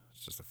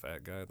 It's just a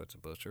fat guy that's a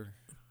butcher.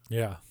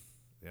 Yeah.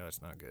 Yeah,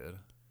 it's not good.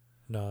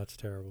 No, it's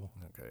terrible.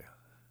 Okay.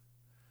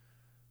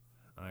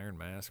 Iron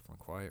Mask from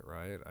Quiet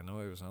Riot. I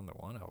know he was on the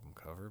one album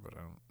cover, but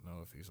I don't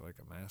know if he's like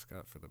a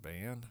mascot for the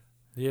band.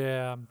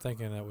 Yeah, I'm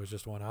thinking that was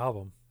just one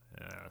album.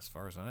 Yeah, as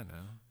far as I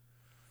know.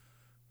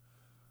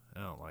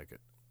 I don't like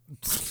it.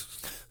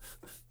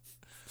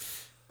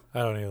 I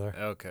don't either.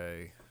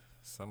 Okay.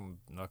 Some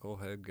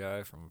knucklehead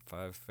guy from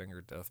Five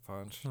Finger Death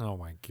Punch. Oh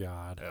my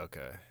god.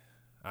 Okay.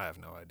 I have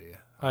no idea.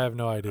 I have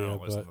no I idea, don't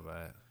but listen to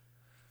that.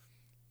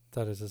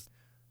 that is just.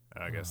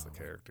 I guess the Oh.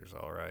 character's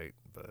all right,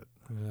 but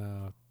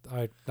No,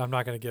 I'm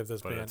not going to give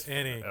this But band it's-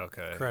 any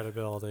okay.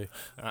 credibility.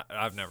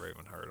 I've never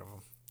even heard of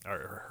them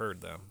or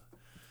heard them.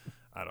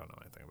 I don't know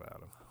anything about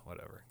them.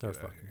 Whatever. They're Get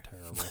outta fucking here.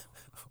 terrible.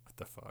 What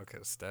the fuck?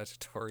 A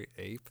statutory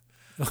ape?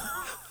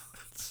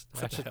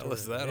 What the hell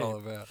is that all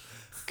about?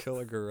 Kill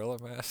a gorilla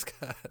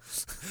mascot?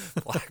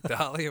 Black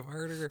Dahlia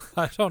murder?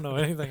 I don't know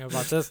anything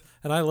about this,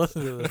 and I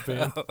listen to this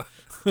band.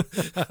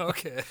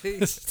 Okay.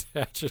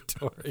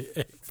 Statutory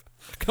ape.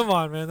 Come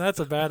on, man, that's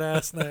a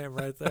badass name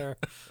right there.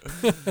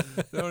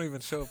 They don't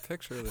even show a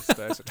picture of the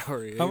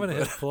statutory ape. I'm gonna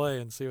hit play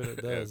and see what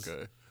it does.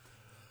 Okay.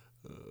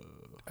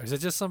 Is it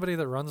just somebody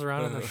that runs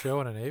around in a show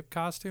in an ape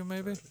costume?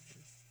 Maybe.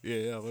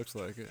 Yeah, looks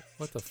like it.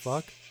 What the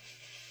fuck?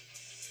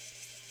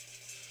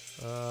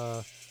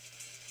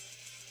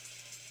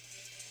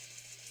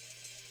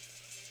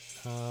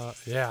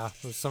 Yeah,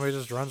 somebody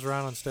just runs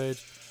around on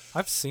stage.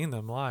 I've seen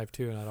them live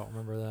too, and I don't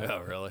remember that. Oh,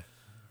 really?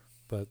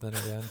 But then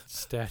again,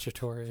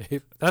 statutory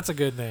ape. That's a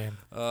good name.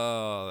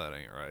 Oh, that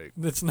ain't right.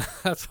 It's not.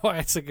 That's why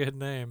it's a good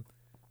name.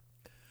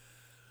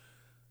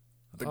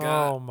 The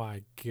guy, Oh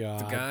my god.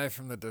 the guy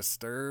from the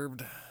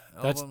Disturbed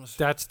That's albums.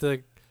 that's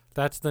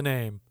the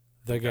name.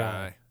 The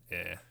guy.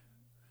 Yeah.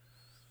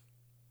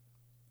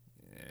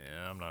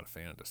 Yeah, I'm not a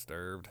fan of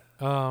Disturbed.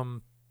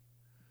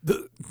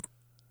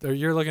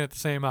 You're looking at the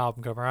same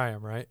album cover I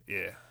am, right?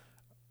 Yeah.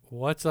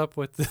 What's up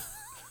with the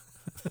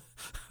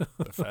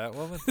The fat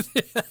woman?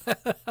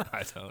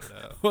 I don't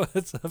know.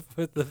 what's up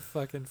with the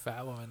fucking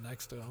fat woman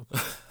next to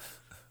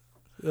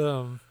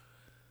him?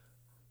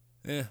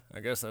 Yeah, I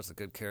guess that's a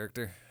good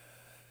character.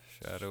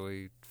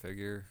 Shadowy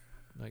figure.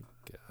 I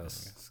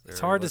guess Scary it's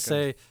hard to looking.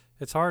 say.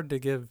 It's hard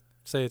to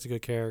say it's a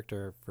good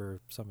character for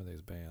some of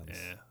these bands.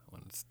 Yeah,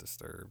 when it's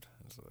Disturbed.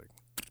 It's like,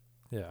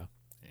 Yeah.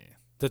 yeah.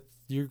 That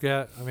you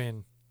got. I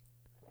mean,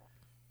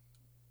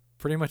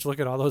 pretty much look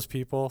at all those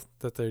people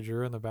that they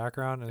drew in the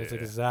background, and it's Yeah.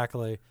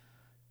 exactly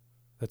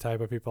the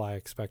type of people I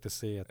expect to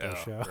see at their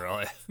Oh, show.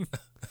 really?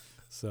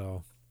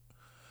 So,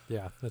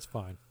 yeah, that's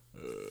fine.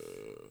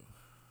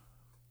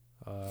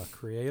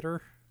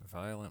 Creator.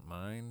 Violent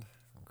Mind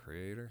from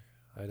Creator.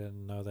 I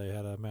didn't know they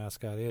had a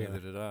mascot either. Neither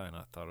did I, and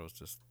I thought it was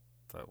just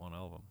that one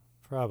album.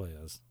 Probably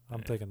is. I'm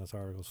Yeah. thinking this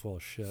article's full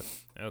of shit.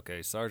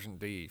 Okay, Sergeant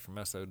D from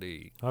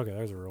SOD. Okay,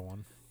 there's a real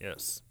one.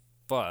 Yes.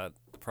 But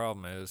the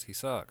problem is he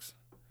sucks.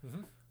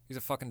 Mm-hmm. He's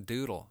a fucking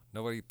doodle.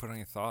 Nobody put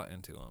any thought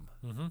into him.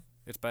 Mm-hmm.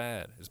 It's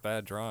bad. It's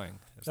bad drawing.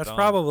 It's That's dumb.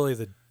 probably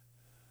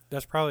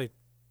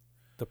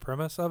the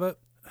premise of it.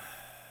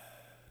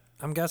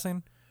 I'm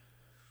guessing.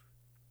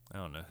 I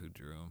don't know who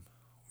drew him.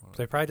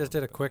 They probably just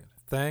did a quick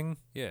thing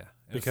Yeah.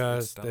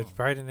 because it's they dumb.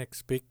 probably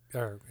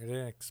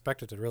didn't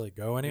expect it to really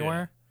go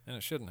anywhere, And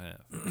it shouldn't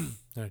have.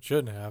 and it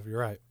shouldn't have. You're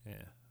right.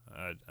 Yeah.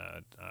 I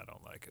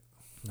don't like it.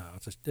 No,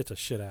 it's a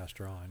shit ass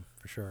drawing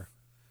for sure.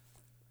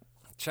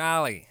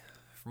 Charlie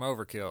from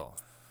Overkill.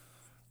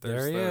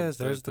 There he is.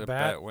 There's the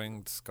bat.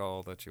 bat-winged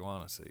skull that you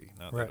want to see,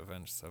 not Right. that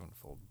Avenged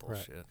Sevenfold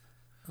bullshit.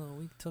 Oh,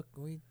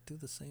 we do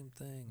the same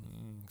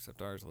thing.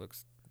 Except ours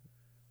looks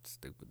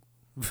stupid.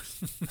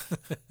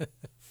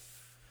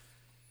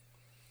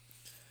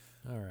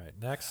 All right,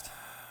 next.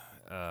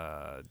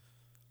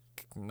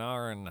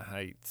 Knarin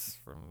Heights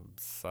from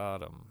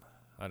Sodom.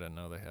 I didn't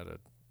know they had a.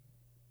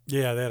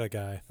 Yeah, they had a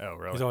guy. Oh,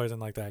 really? He's always in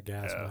like that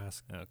gas Yeah.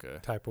 mask Okay.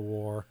 type of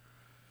war.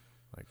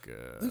 Like.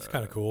 It's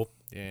kind of cool.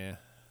 Yeah.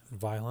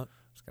 Violent.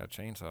 It's got a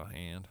chainsaw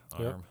hand,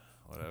 Yep. arm,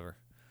 whatever.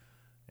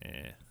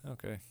 Yeah.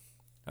 Okay.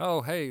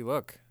 Oh, hey,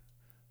 look.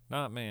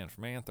 Not Man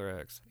from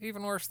Anthrax.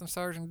 Even worse than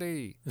Sergeant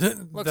D.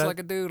 Looks like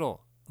a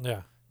doodle.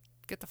 Yeah.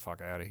 Get the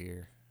fuck out of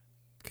here.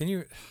 Can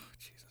you?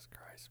 Jesus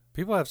Christ.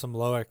 People have some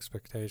low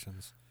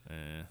expectations.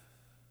 Eh.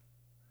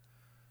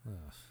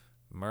 Ugh.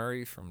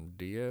 Murray from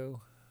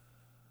Dio.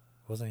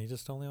 Wasn't he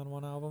just only on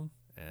one album?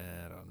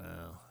 I don't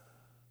know.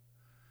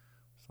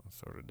 Some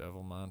sort of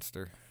devil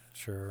monster.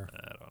 Sure.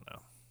 I don't know.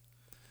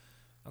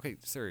 Okay,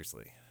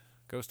 seriously.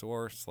 Ghost of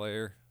War,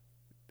 Slayer.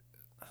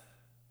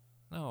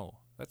 No,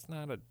 that's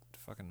not a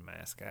fucking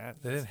mascot.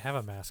 They didn't have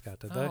a mascot,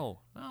 did they? No.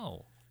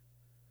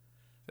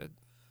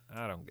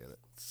 I don't get it.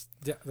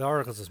 Yeah, the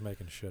article's just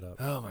making shit up.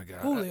 Oh my god.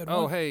 Oh, they had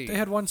hey. They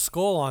had one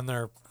skull on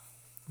their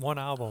one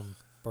album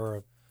or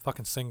a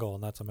fucking single,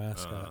 and that's a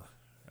mascot.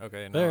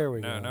 Okay, There we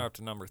go. Now up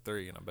to number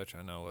 3, and I bet you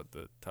I know what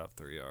the top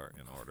 3 are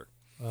in order.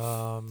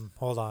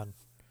 Hold on.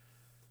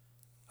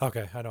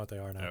 Okay, I know what they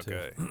are now too.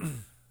 Okay.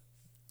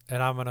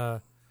 And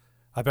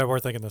I bet we're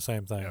thinking the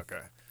same thing.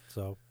 Okay.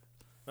 So,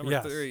 Number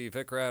Yes. 3,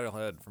 Vic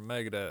Rattlehead from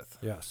Megadeth.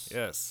 yes.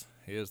 Yes,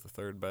 he is the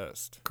third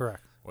best.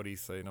 Correct. What do you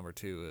say number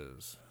 2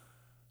 is?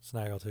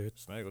 Snaggletooth.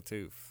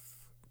 Snaggletooth.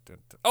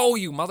 Oh,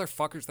 you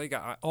motherfuckers! They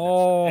got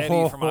Oh.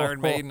 Eddie from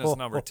Iron Maiden is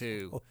number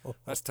 2.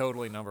 That's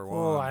totally number 1.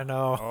 Oh, I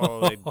know.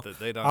 Oh,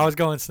 they done. I was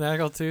going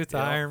Snaggletooth to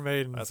Yeah, Iron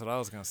Maiden. That's what I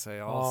was gonna say.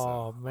 Also.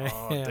 Oh, man.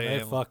 Oh, They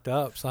damn. fucked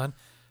up, son.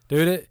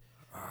 Dude,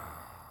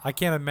 I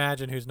can't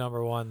imagine who's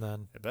number 1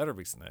 then. It better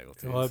be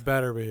Snaggletooth. Well, it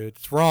better be.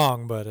 It's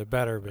wrong, but it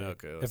better be.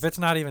 Okay, If it's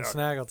not even okay.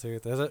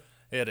 Snaggletooth, is it?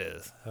 It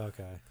is.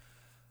 Okay.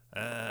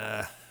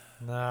 Uh,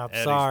 Nah,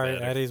 Eddie's sorry.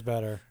 better. Eddie's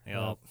better. Yep.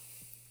 Nope.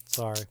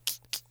 Sorry.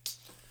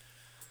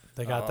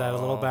 They got that a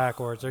little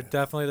backwards. They're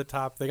definitely the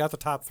top. They got the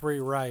top 3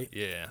 right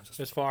yeah. Just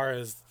as far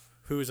as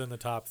who's in the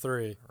top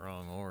 3.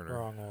 wrong order.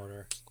 Wrong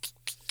order.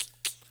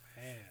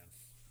 Man.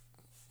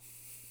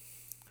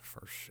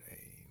 For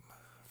shame.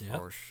 Yeah.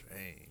 For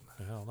shame.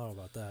 I don't know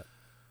about that.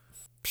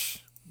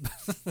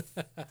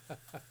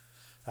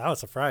 That was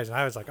surprising.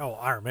 I was like, oh,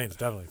 Iron Maiden's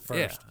definitely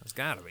first. Yeah, it's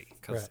gotta be.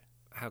 Because Right.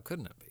 how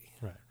couldn't it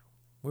be? Right.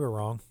 We were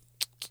wrong.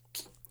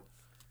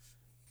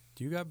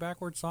 Do you got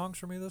backward songs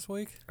for me this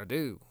week? I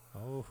do.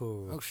 Oh.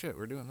 Oh shit,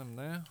 we're doing them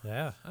now.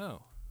 Yeah.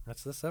 Oh,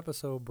 That's this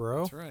episode,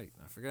 bro. that's right.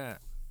 I forgot.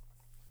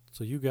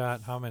 So you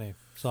got how many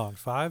songs?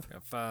 5?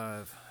 Got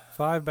 5.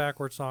 5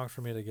 backward songs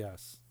for me to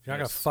guess. You're not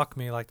going to Yes. fuck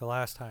me like the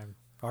last time,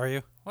 are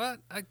you? What?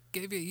 I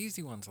gave you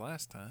easy ones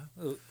last time.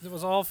 It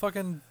was all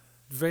fucking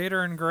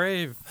Vader and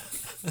Grave.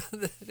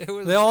 It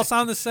was. They all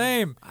sound the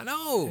same. I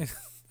know.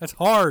 That's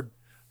hard.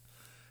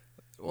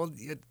 Well,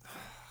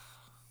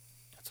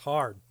 It's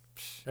hard.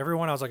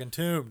 Everyone I was like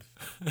entombed.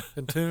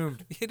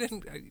 Entombed. you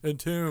didn't.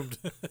 Entombed.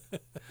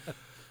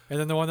 And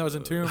then the one that was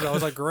entombed, I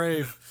was like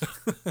Grave.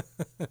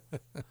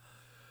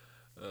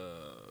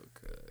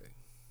 Okay.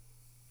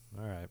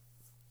 All right.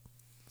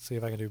 See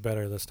if I can do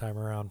better this time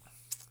around.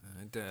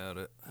 I doubt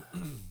it.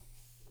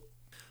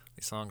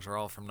 These songs are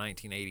all from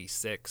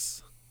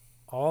 1986.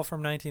 All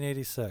from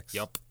 1986.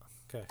 Yup.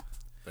 Okay.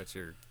 That's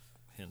your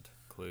hint,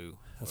 clue.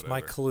 That's my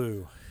whatever.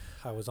 clue.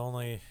 I was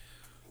only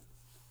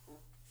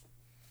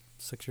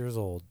 6 years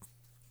old.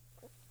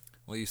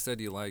 Well, you said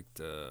you liked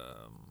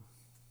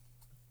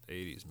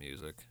 80s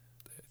music,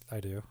 I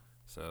do.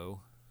 so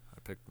I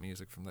picked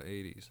music from the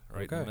 80s,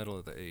 right in the Okay. middle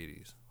of the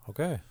 80s.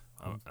 Okay.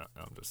 I'm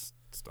just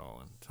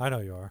stalling. I know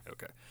you are.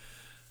 Okay.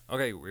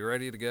 Okay, we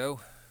ready to go?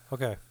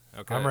 Okay.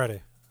 Okay. I'm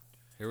ready.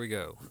 Here we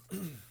go.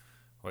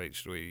 Wait,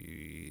 should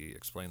we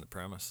explain the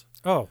premise?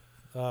 Oh,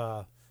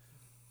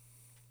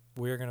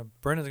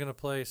 Brendan's gonna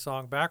play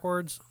song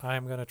backwards.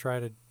 I'm gonna try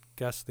to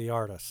guess the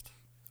artist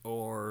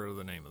Or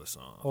the name of the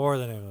song? or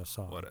the name of the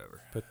song.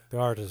 Whatever. But the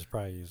artist is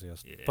probably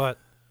easiest. Yeah. But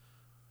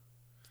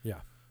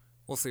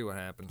We'll see what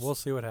happens. we'll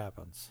see what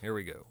happens. Here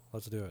we go.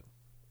 Let's do it.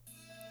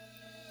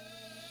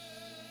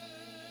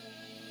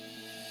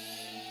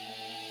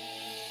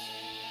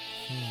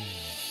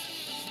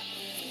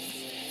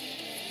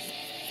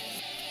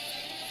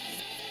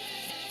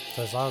 Is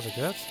as loud as it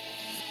gets?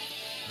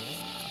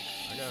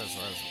 I got as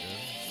loud as it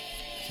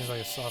goes. Seems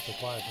like a soft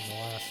reply from the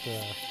last.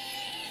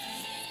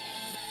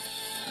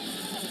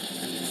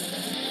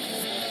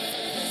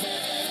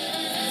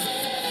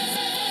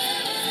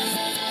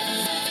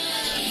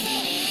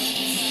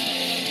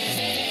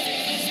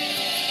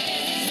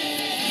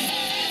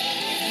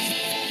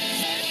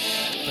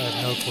 I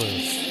have no clue.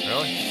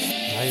 Really?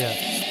 Not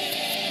yet.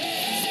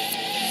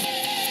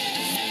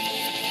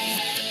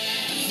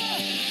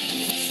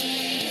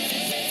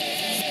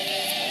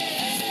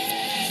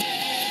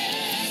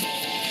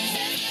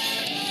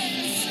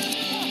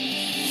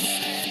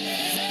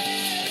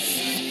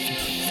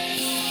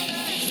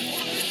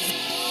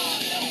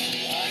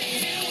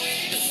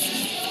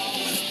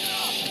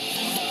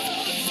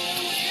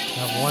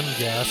 I have one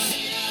guess.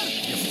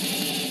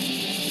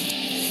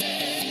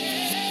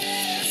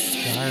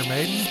 The Iron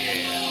Maiden?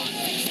 Yeah.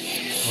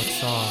 What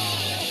song?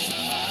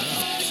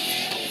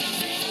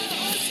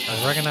 I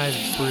recognize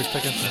Bruce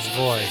Dickinson's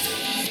voice,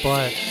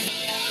 but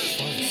as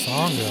far as the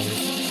song goes,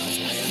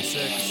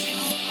 1986.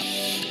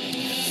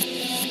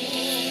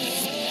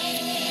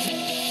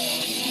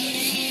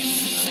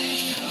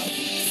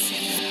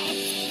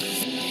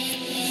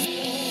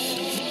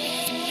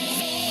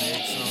 Only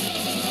 8 songs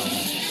on that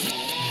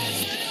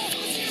album.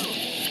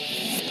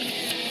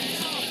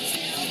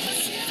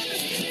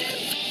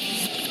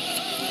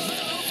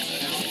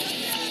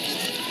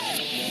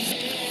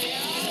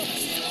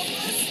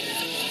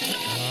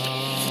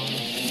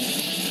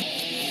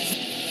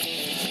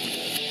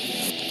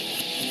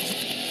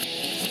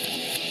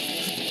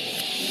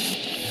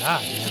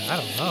 God, man, I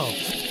don't know.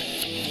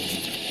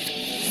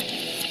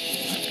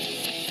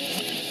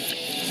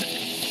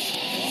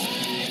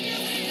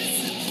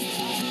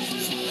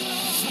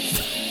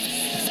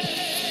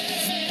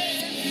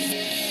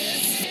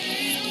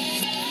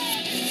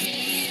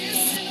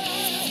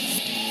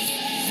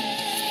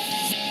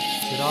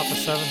 Is it off of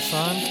Seventh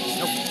Son?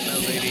 Nope, that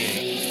was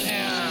 88.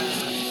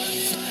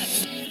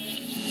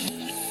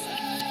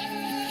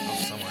 Oh,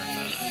 somewhere in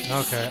that.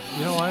 Okay,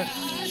 you know what?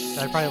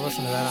 I'd probably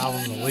listen to that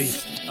album the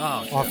least. Oh,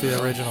 Off shit, the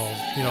really? original,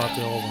 off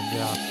the old ones,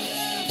 yeah.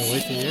 The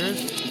Waste of Years?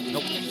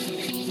 Nope.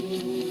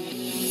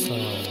 So,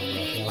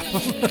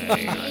 Yeah,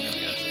 you're not gonna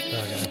guess it.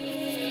 okay.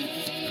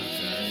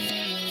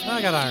 Okay.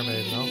 I got Iron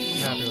Maiden, though. I'm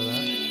happy with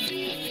that.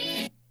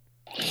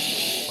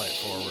 Play it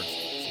forward.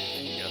 See if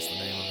you can guess the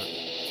name of it.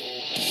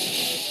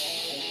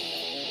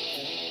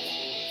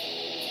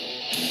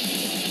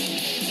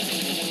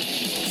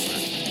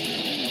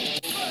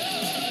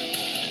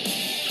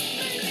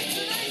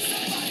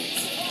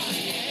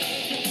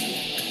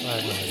 I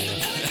have no idea.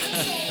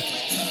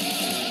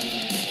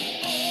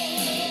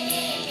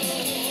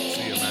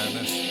 Sea of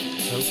Madness.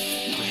 Nope.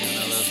 Do you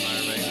know that's an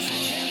Iron Maiden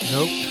song?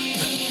 Nope.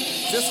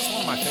 This is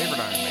one of my favorite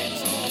Iron Maiden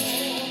songs.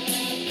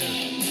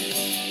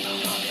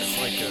 It's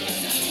like a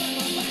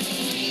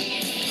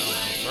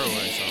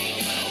throwaway song on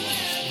the album.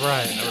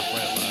 Right. I never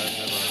play it live,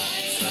 never on a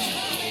session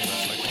album.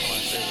 It's like one of my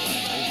favorite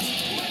Iron Maiden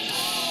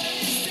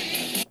songs.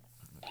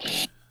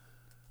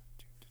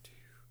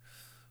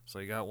 So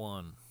you got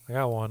one. I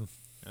got one.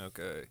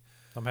 Okay.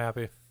 I'm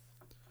happy.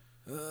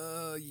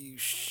 You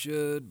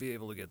should be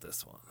able to get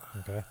this one.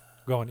 Okay.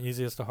 Going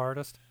easiest to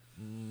hardest?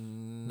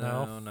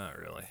 No, not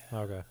really.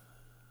 Okay.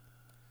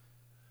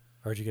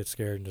 Or did you get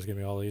scared and just give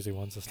me all the easy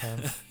ones this time?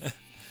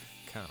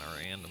 Kind of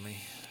ran to me.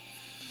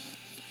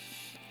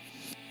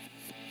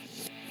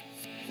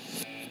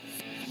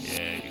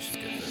 Yeah, you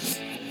should get this.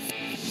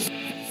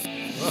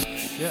 Oh,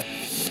 shit.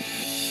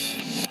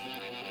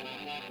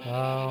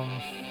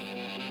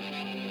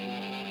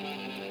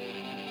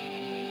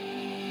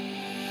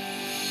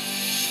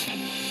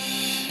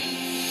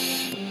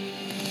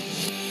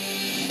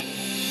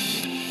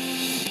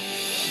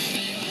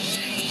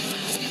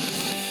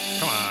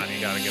 Come on, you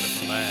gotta get it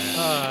from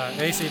that.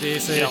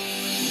 AC/DC. Yep.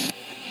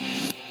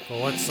 But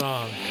what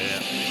song?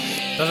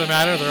 Yeah, Doesn't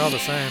matter, they're all the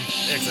same.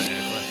 exactly.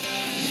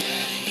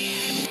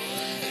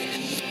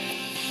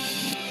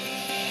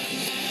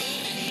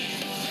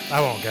 I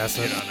won't guess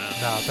it. You don't know.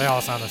 No, they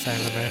all sound the same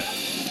to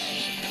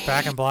me.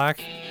 Back in Black,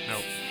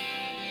 Nope.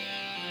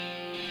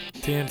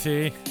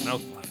 TNT.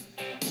 Nope.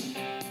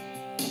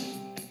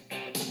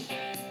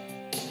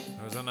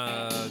 It was in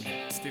a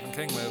Stephen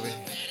King movie.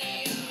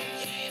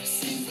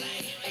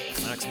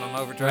 Maximum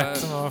Overdrive.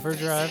 Maximum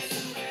Overdrive.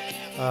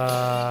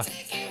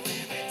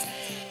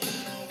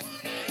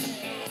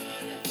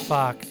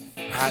 Fuck.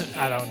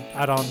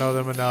 I don't know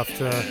them enough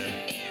to.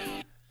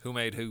 Who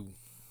made who?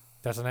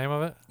 That's the name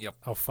of it? Yep.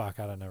 Oh fuck!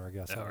 I'd have never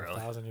guessed Oh, that in really?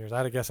 1,000 years.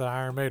 I'd have guessed that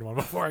Iron Maiden one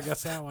before I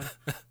guessed that one.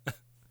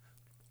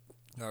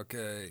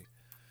 Okay.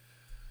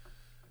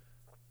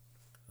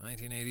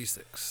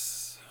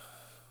 1986.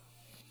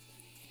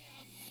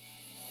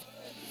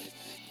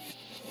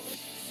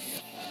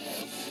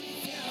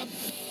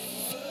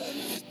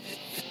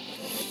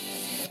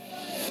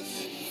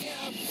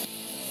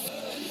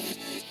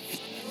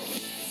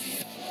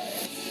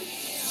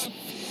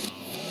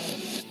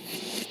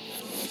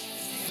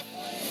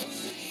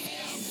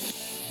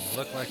 You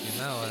look like you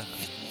know it.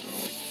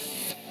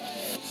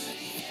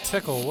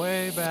 tickle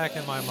way back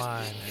in my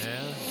mind.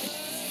 Yeah.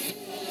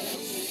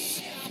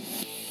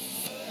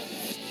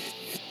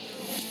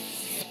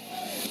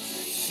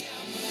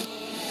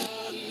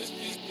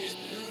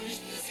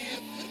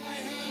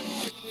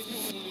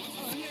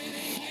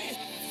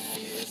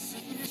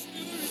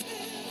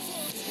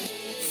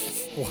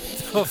 What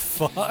the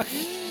fuck?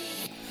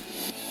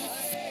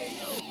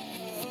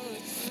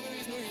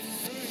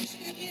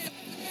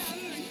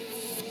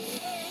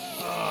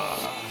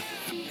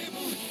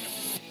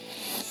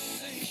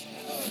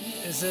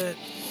 Is it?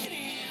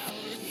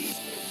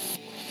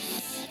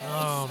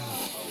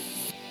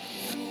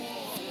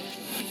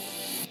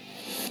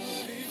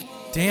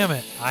 Damn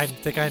it. I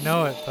think I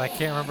know it, but I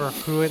can't remember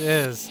who it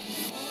is.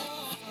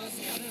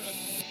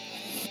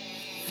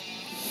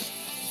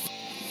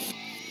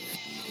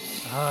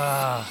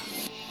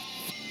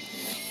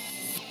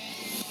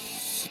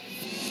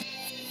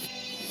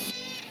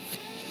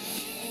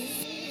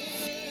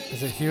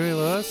 Is it Huey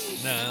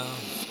Lewis? No.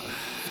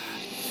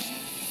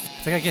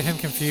 I think I get him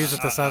confused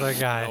with this other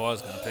guy. I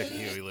was going to pick a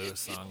Huey Lewis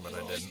song, but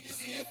I didn't.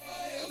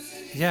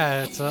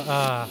 Yeah, it's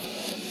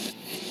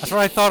that's what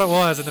I thought it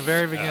was in the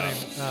very beginning.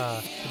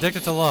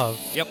 Addicted to Love.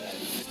 Yep.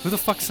 Who the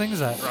fuck sings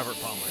that? Robert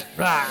Palmer.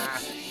 Rah!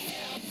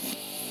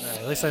 Alright,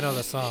 at least I know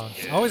the song.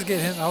 Yeah. I always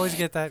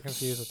get that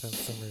confused with him for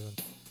some reason.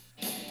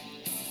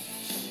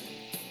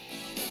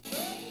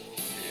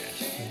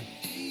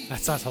 Yeah. That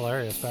sounds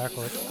hilarious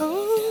backwards.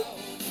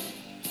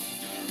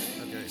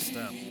 Okay,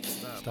 stop.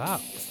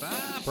 Stop.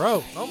 Stop.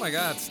 Bro, Oh my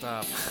god,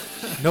 stop.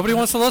 nobody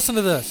wants to listen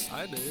to this.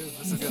 I do.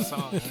 This is a good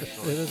song, It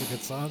actually. is a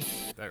good song.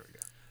 There we go.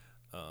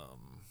 Oh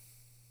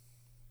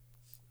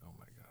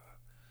my god.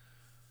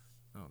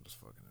 Oh, I'm just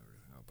fucking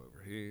everything up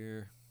over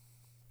here.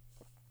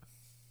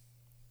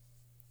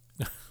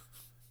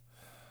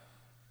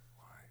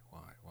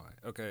 Why?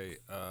 Okay,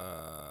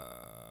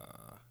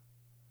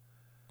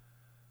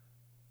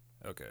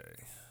 okay.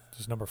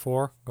 Just number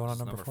 4. Going on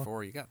This is number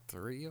 4. You got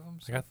 3 of them?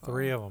 I got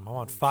 3 of them. I'm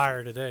on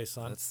fire today,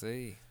 son. Let's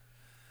see.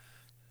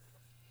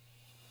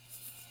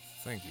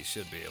 I think you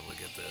should be able to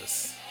get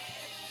this.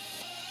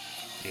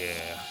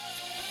 Yeah.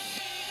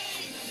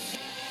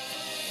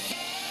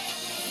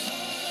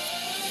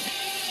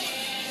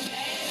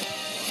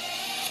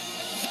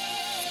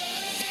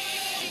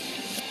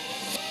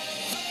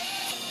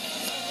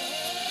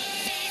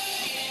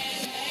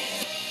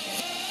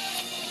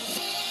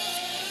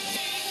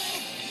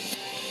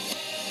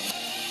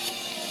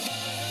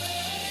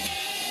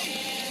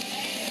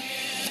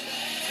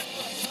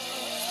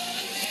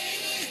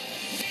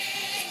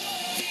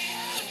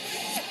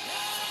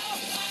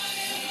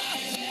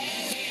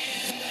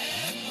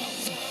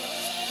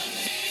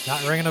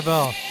 Not ringing a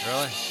bell.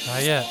 Really?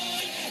 Not yet.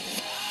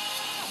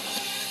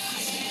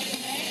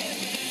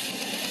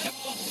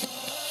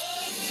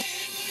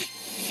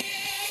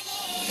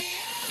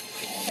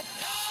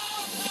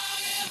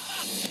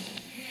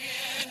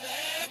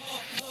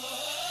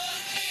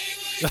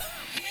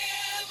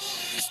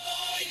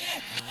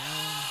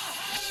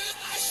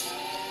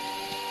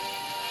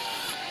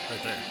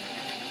 Right there.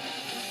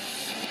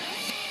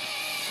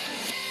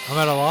 I'm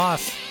at a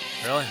loss.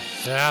 Really?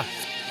 Yeah.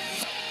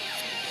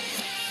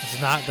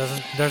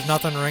 There's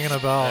nothing ringing a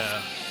bell.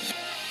 Yeah.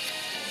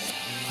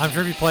 I'm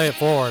sure if you play it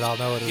forward, I'll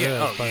know what it is.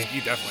 Yeah. Oh, but,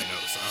 you definitely know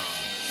the song.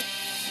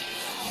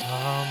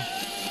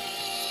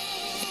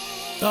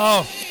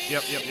 oh,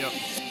 Yep.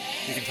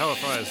 You can tell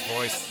it by his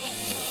voice.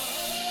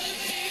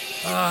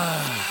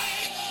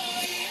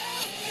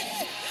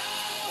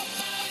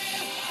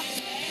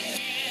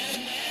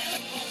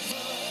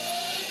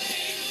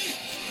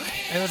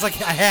 it was like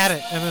I had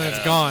it, and then it's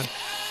Yeah. gone.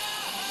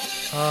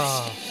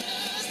 Oh.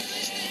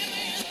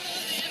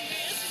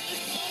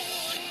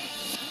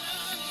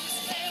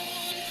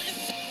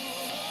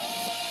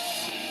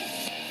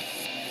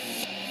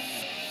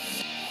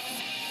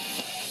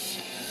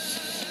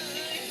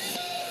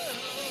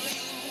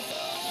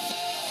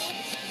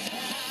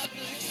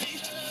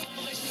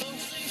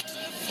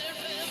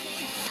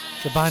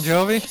 Is it Bon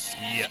Jovi?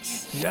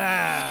 Yes.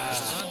 Yeah.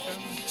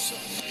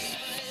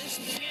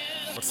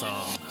 What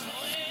song?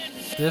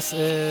 This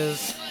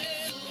is.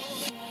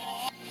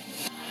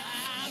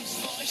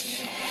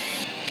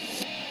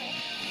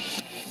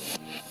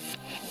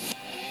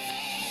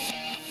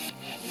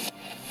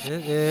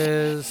 It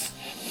is.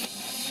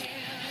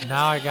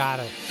 Now I got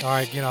it. All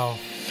right, now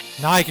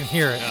I can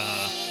hear it.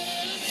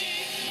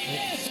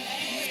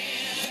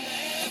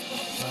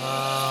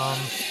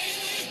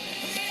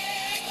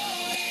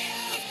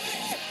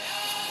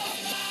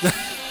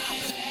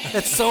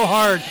 It's so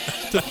hard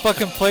to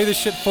fucking play the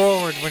shit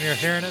forward when you're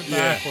hearing it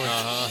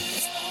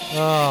backwards.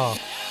 Oh.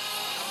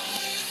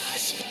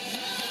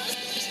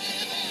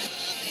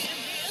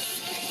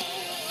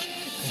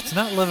 It's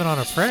not Living on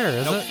a Prayer,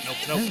 is Nope, it? nope.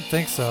 I didn't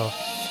think so.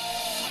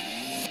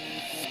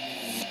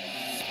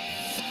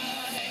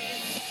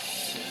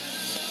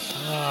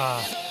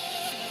 Ah.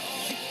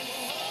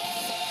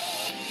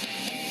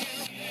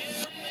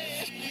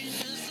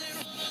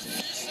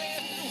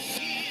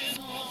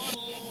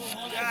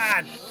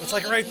 God, it's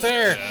like right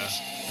there. Yeah.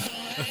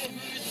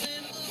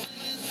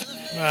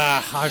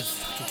 I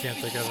fucking can't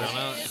think of Don't it.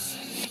 know it.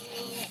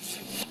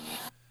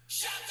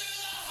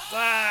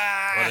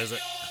 What is it?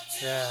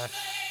 Yeah.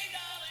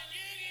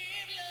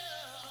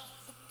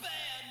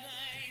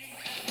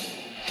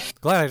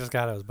 Glad I just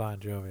got it was Bon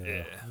Jovi. Though.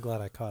 Yeah. I'm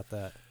glad I caught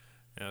that.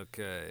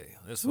 Okay,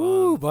 this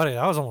Woo, one. buddy,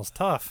 that was almost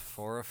tough.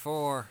 4 of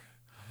 4.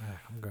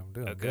 I'm doing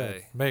good.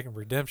 Okay. Making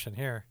redemption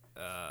here.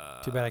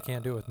 Too bad I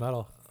can't do it with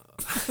metal.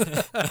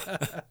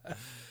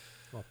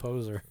 I'm a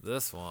poser.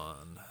 This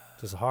one.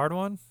 Just a hard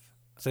one?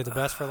 Say the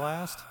best for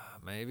last?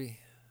 Maybe.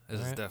 This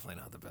is Alright.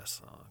 definitely not the best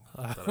song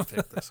that I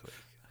picked this week.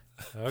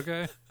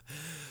 Okay.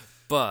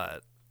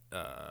 But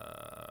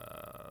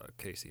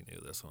Casey knew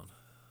this one.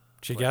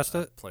 She guessed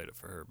I it? played it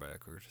for her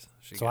backwards.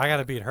 She So I got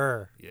to beat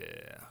her.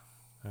 Yeah.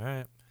 All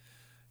right.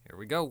 Here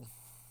we go.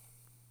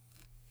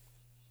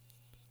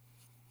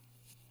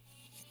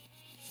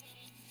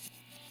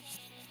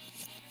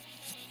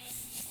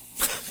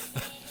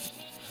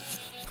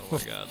 Oh my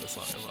god, this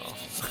song is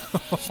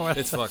awful. What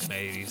It's fucking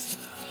 80s.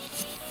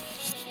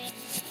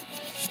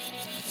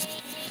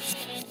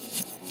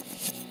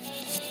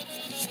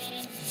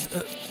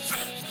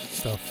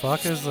 the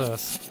fuck is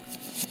this?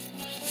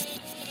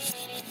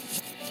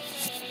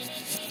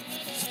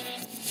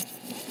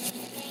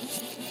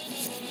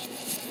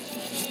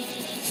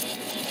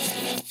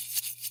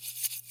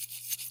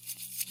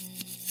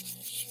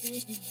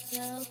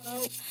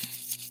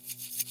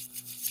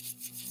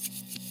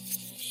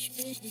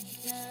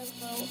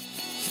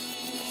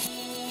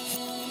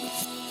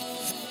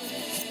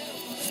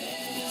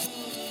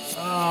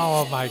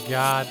 Oh my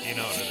god. You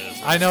know what it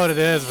is. I know what it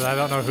is, but I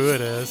don't know who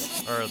it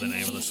is. Or the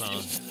name of the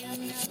song.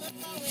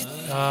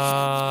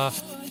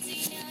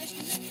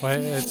 Wait,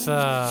 it's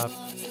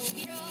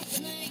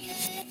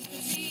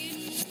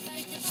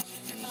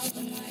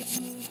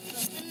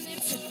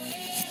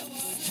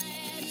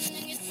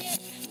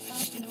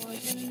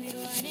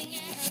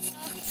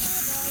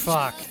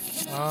fuck.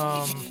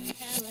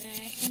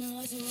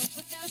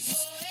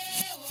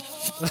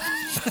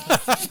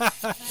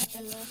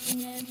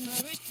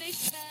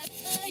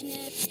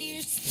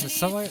 Is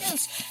somebody...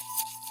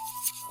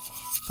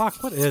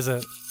 Fuck, what is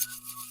it?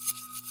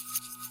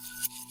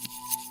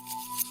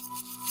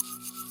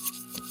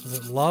 Is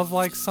it Love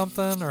Like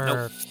Something or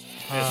Nope.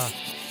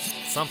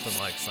 It's something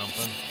like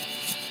something.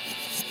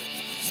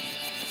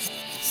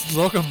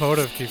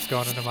 Locomotive keeps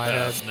going into my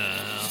head. No.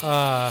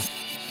 Uh I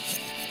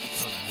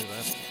don't know who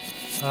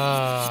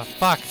that.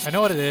 fuck, I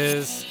know what it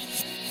is.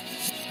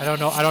 I don't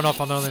know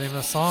if I'll know the name of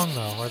the song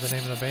though, or the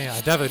name of the band.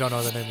 I definitely don't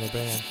know the name of the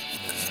band.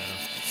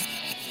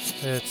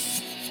 No.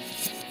 It's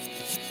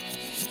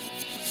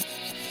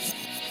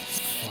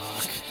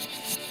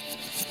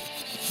fuck.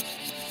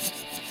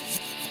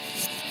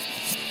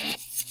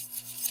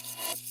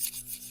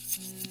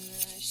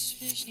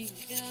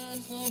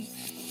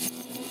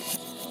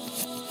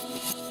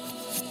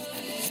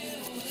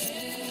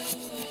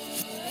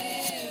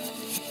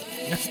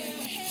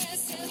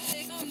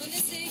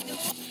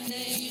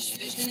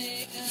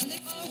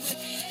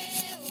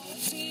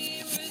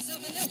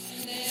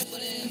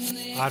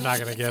 I'm not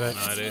gonna get it.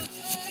 No idea.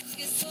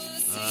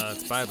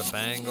 It's by the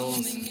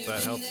Bangles. If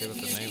that helps you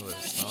with the name of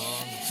the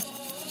song.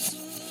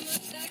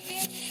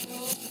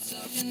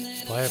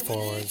 Play it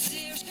forwards.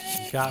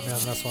 You got me on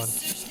this one.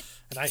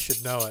 And I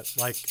should know it.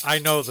 Like, I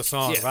know the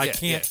song, Yeah, but I yeah,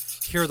 can't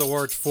hear the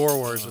words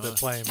forwards with it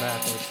playing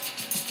backwards.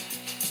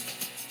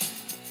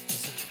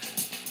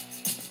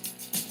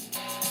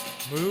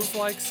 Move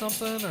Like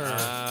Something,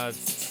 or... It's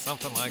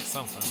something like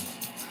something.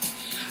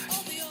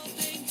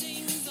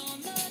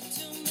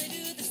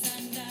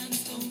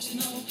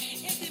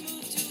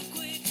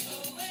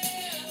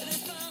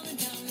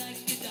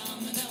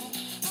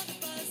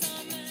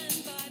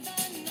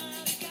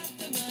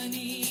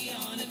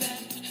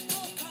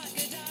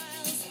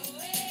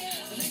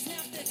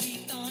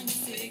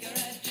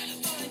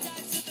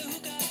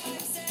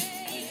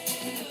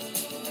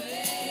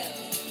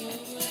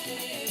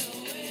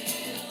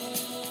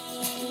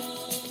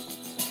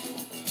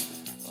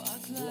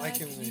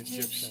 Liking the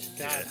Egyptian.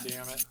 God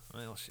damn it.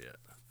 Well, shit.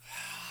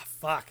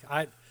 Fuck.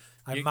 I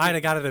You might could-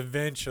 have got it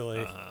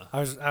eventually. I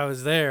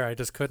was there. I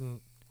just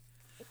couldn't.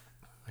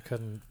 I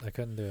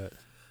couldn't do it.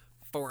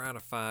 4 out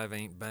of 5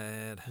 ain't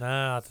bad.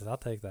 No, I'll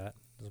take that.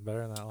 It's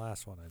better than that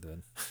last one I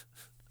did.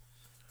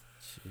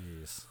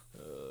 Jeez.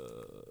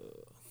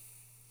 Oh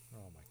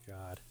my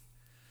god.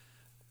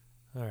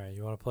 All right,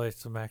 you want to play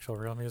some actual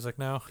real music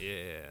now?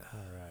 Yeah.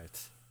 All right.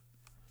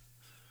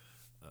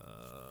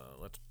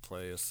 Let's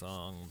play a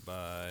song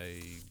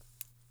by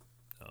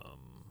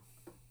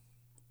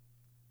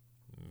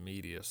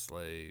Media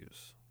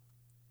Slaves.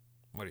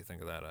 What do you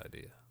think of that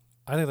idea?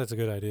 I think that's a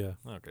good idea.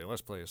 Okay,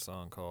 let's play a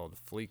song called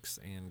Fleeks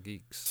and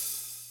Geeks.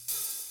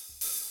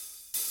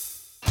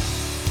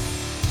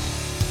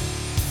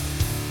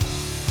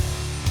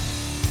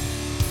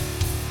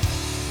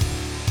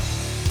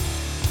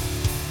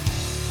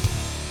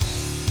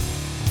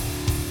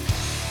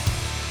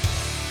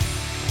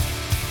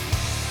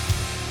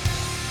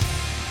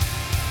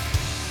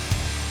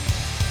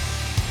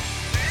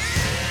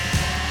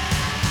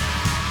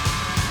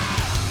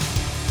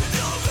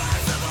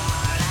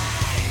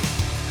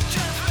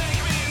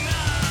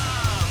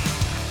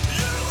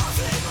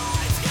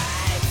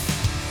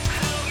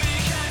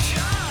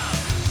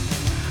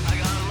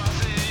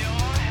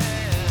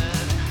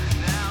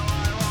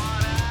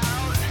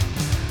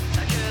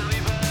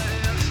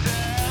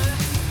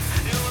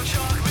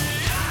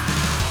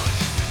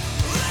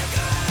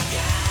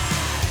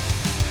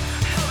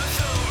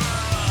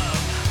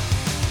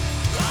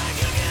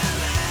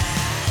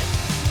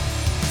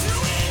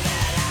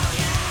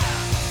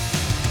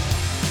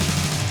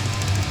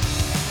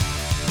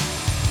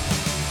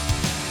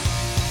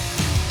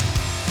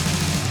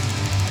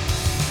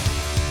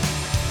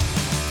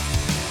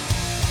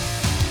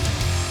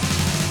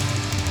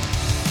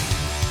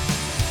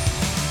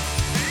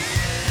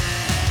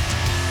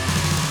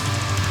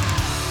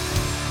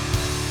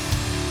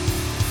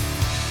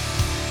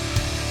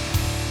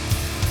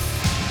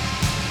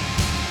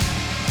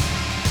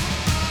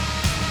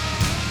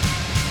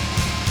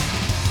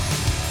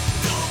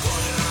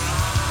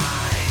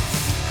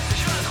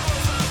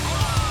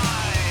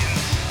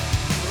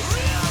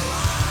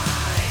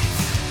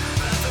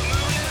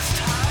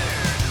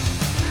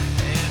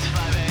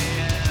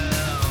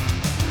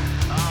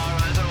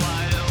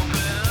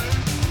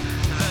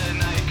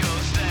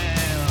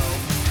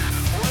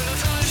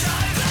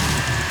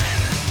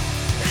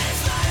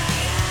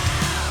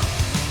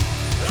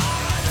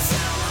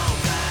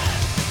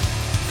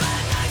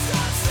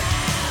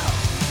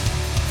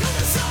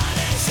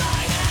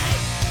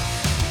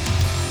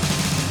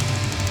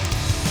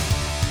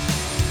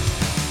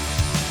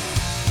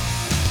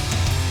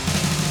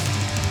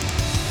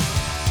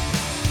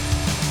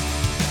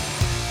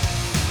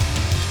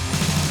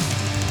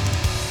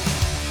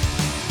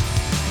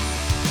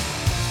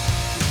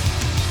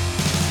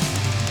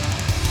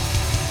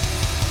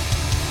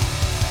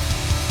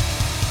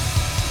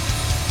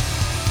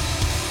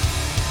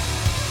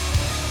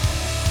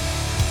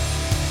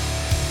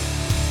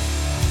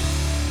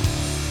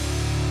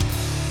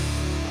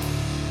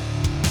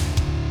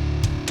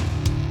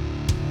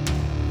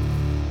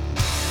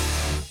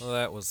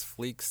 that was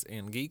Fleeks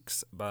and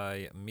Geeks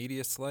by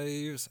Media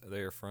Slaves.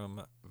 They're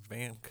from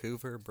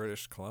Vancouver,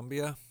 British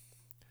Columbia.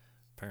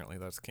 Apparently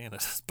that's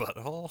Canada's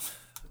butthole.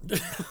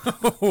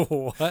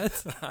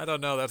 What? I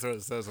don't know. That's what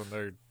it says on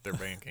their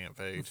Bandcamp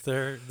page.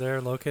 They're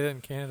located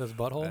in Canada's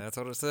butthole? That's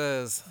what it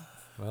says.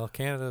 Well,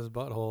 Canada's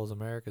butthole is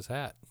America's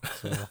hat.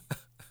 So.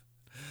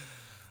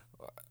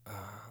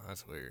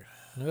 That's weird.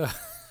 Yeah.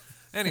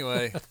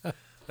 Anyway,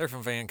 they're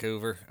from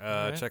Vancouver.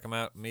 Right. Check them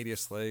out,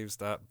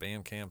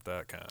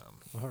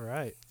 mediaslaves.bandcamp.com. All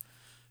right.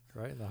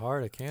 Right in the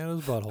heart of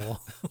Canada's butthole.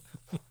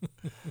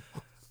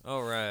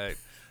 All right.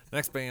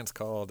 Next band's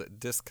called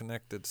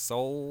Disconnected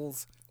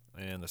Souls,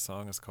 and the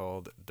song is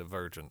called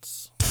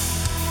Divergence.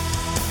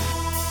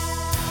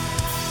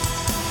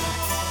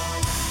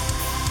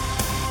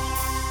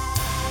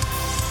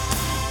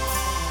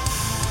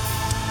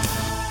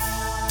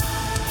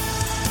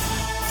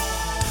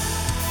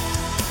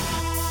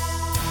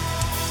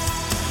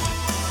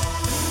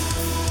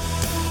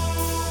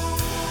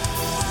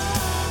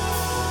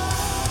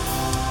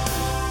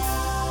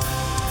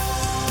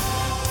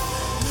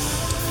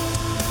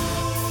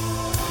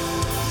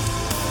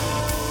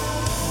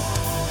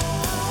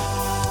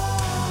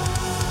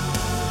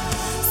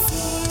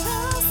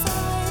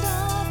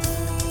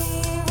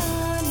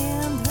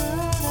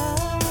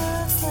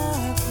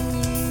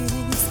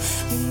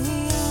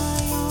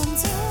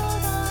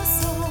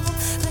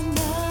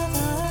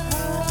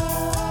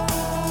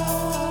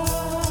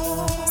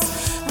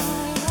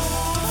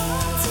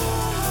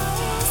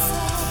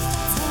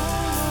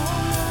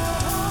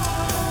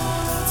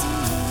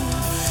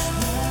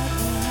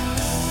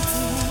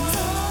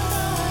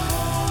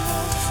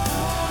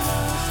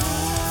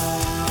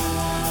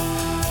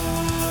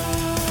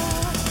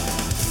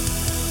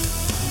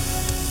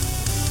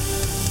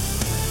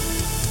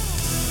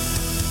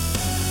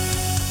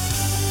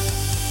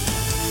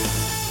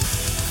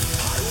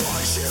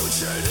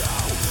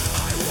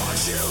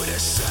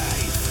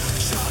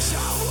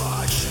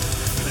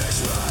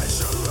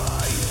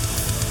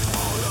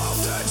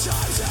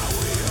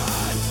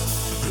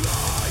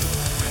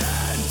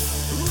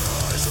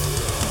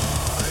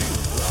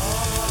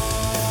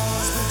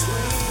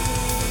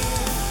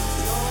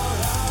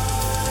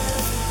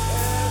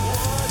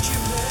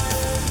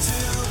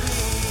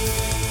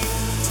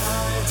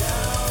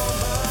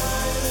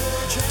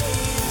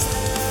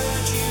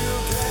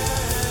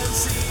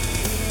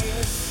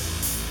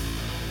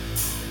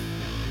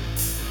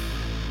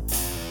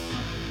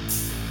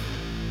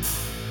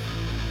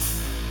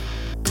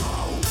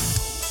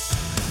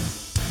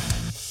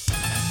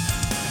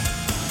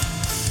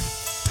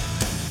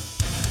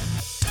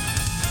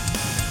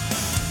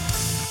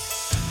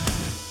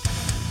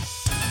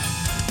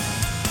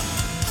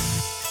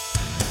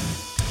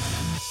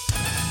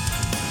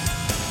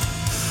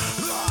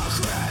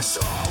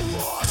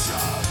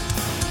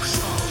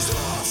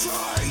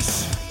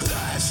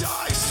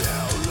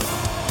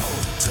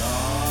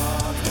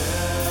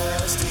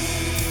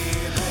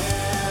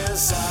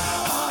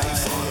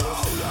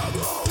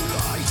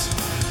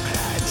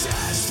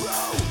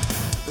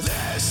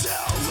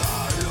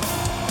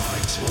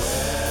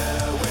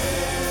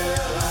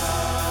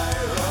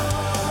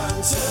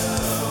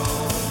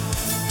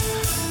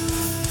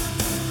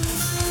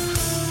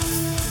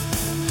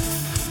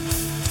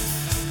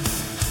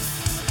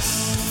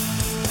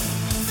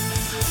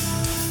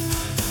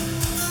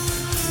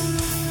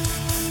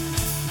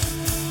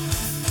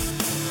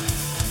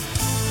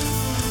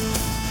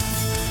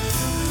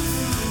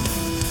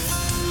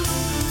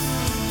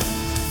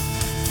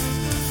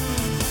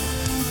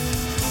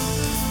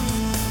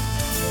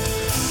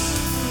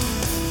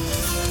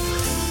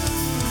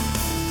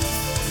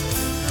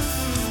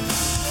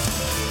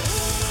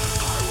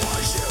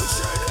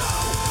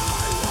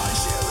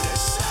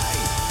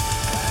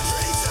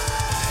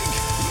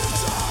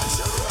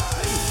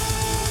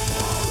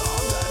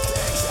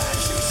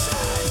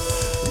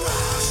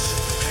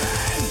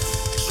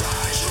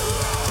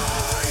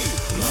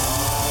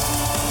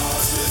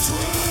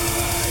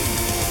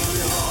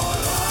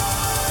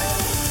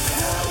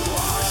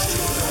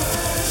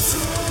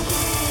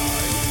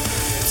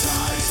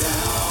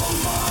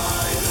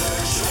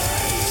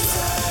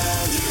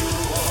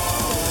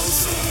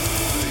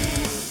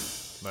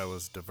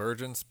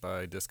 Divergence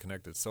by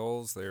Disconnected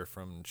Souls. They're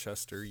from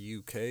Chester,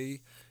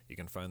 UK. You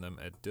can find them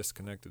at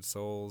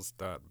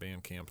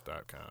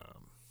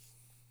disconnectedsouls.bandcamp.com.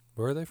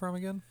 Where are they from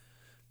again?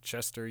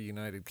 Chester,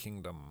 United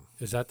Kingdom.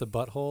 Is that the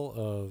butthole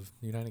of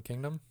United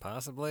Kingdom?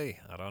 Possibly.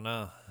 I don't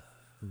know.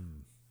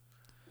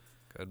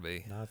 Could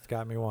be. Now it's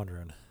got me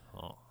wondering.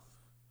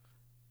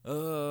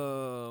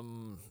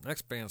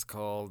 Next band's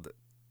called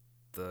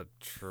the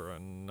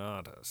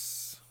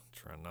Trinatus.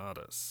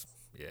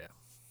 Yeah.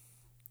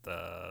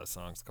 The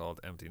song's called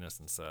Emptiness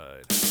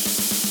Inside.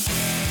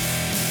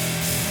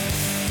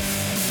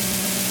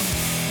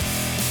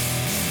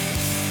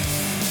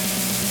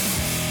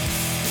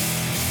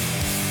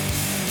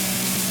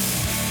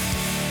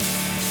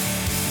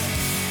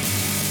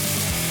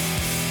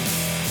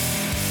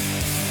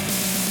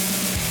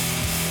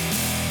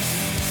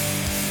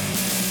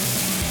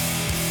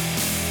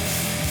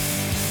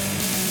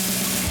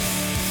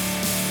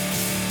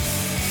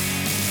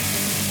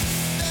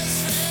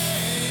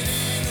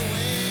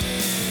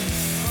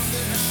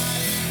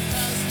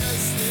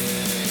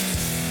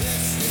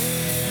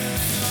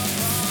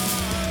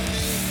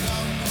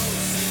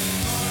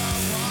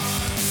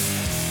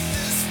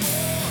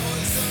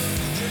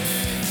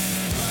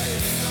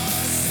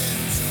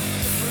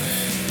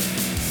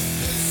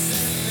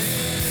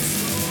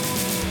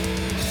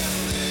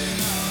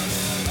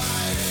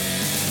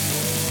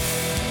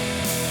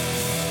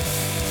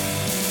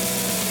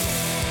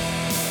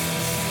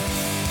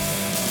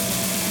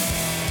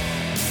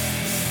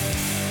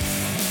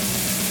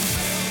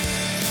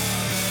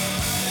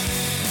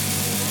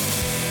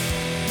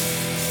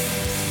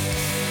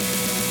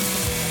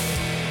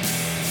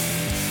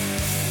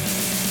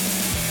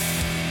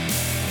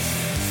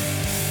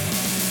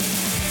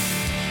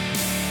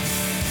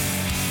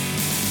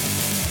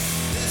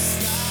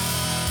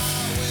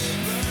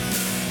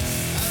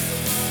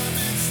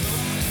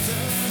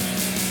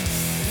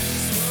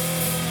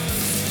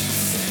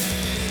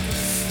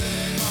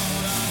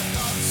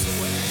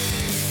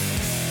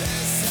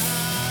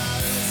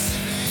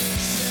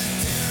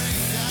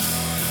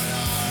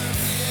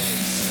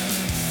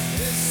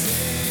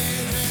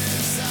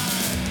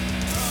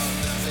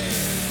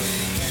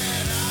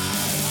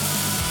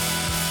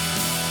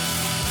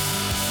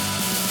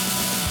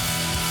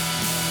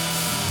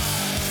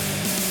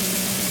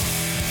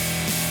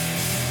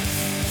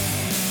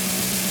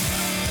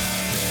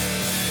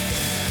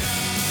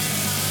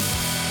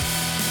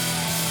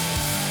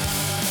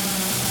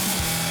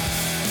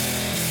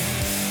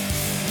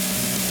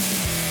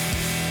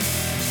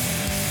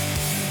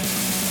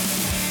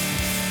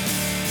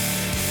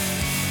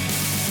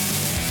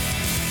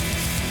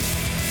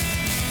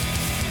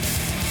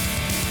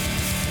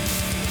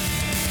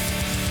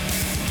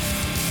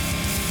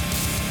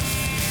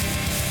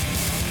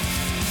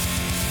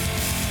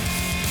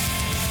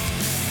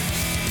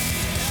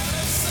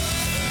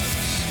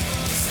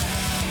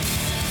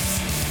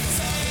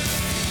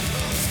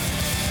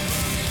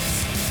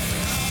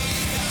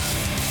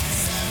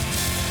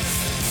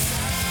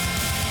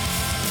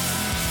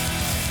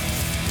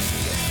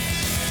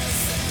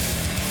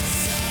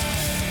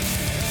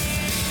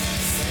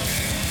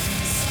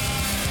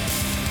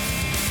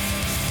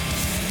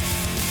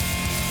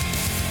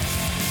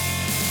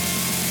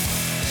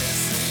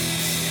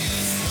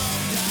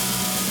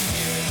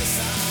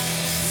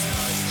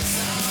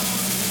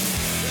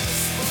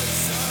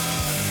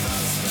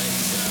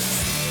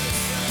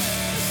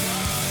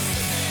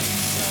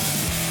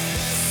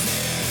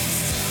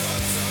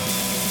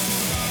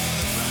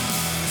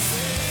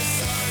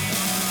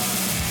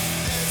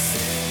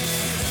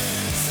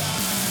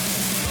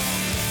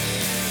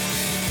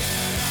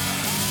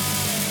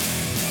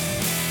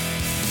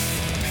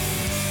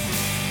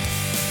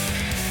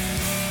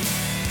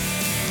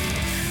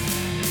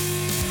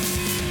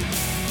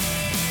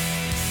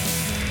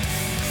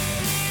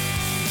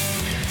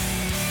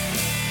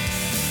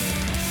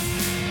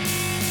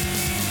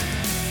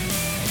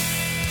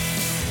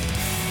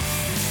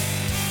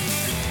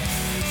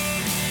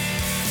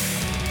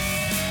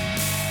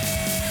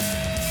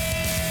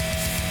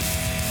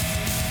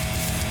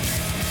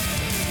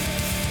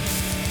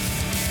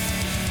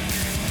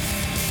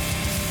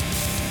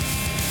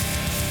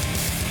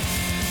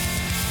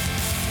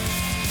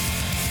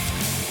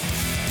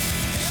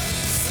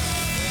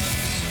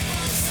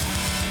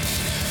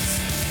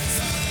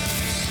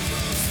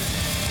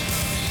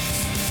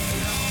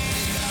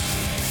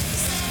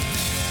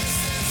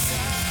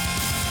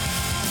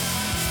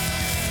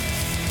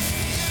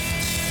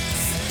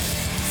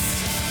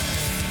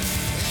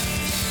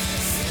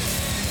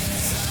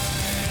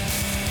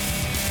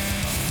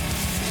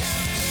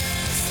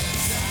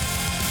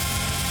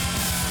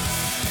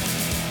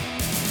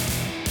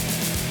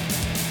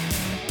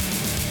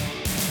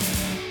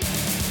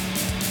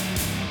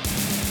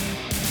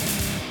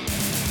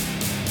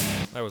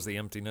 That was The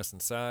Emptiness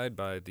Inside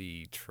by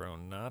the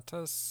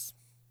Tronatas.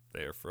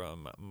 They're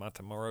from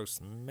Matamoros,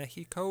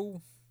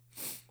 Mexico.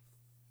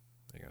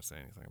 Are you going to say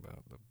anything about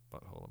the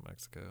butthole of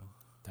Mexico?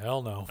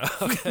 Hell no.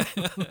 Okay.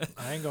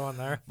 I ain't going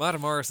there.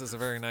 Matamoros is a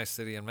very nice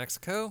city in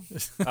Mexico.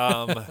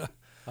 I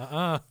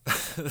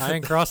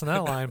ain't crossing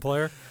that line,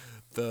 player.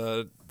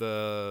 The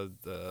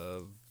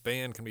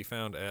band can be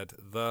found at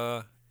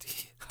the...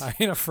 I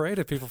ain't afraid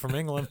of people from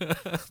England.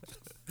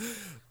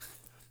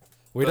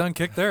 We done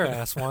kicked their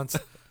ass once.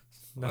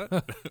 What?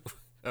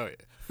 Oh, yeah.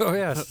 Oh,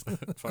 yes.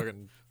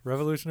 Fucking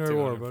Revolutionary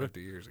War, buddy.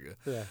 250 years ago.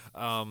 Yeah.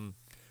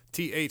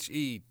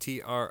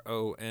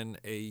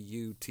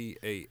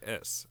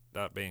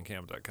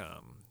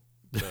 TheTronautas.bandcamp.com.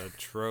 The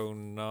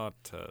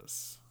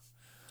Tronatas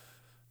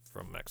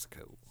from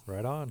Mexico.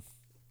 Right on.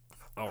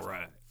 All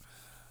right.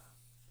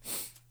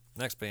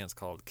 Next band's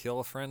called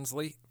Kill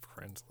Friendly.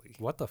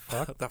 What the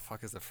fuck? What the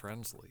fuck is a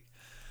Friendly?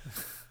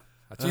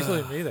 It's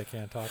usually me that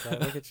can't talk. Right?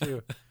 Look at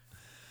you.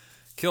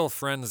 Kill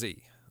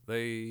Frenzy.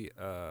 They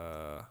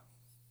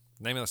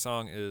name of the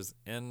song is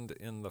End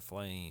in the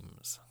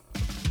Flames.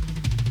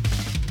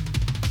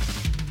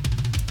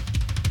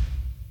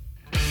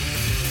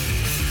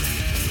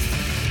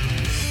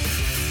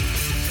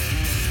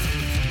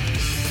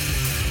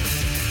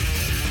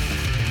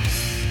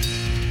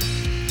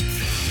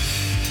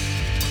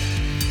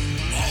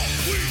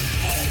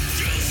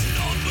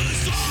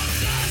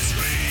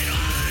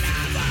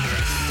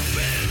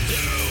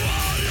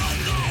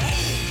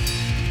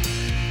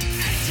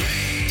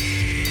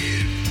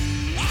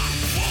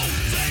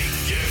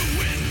 Take you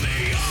with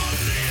me on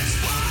this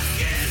flight.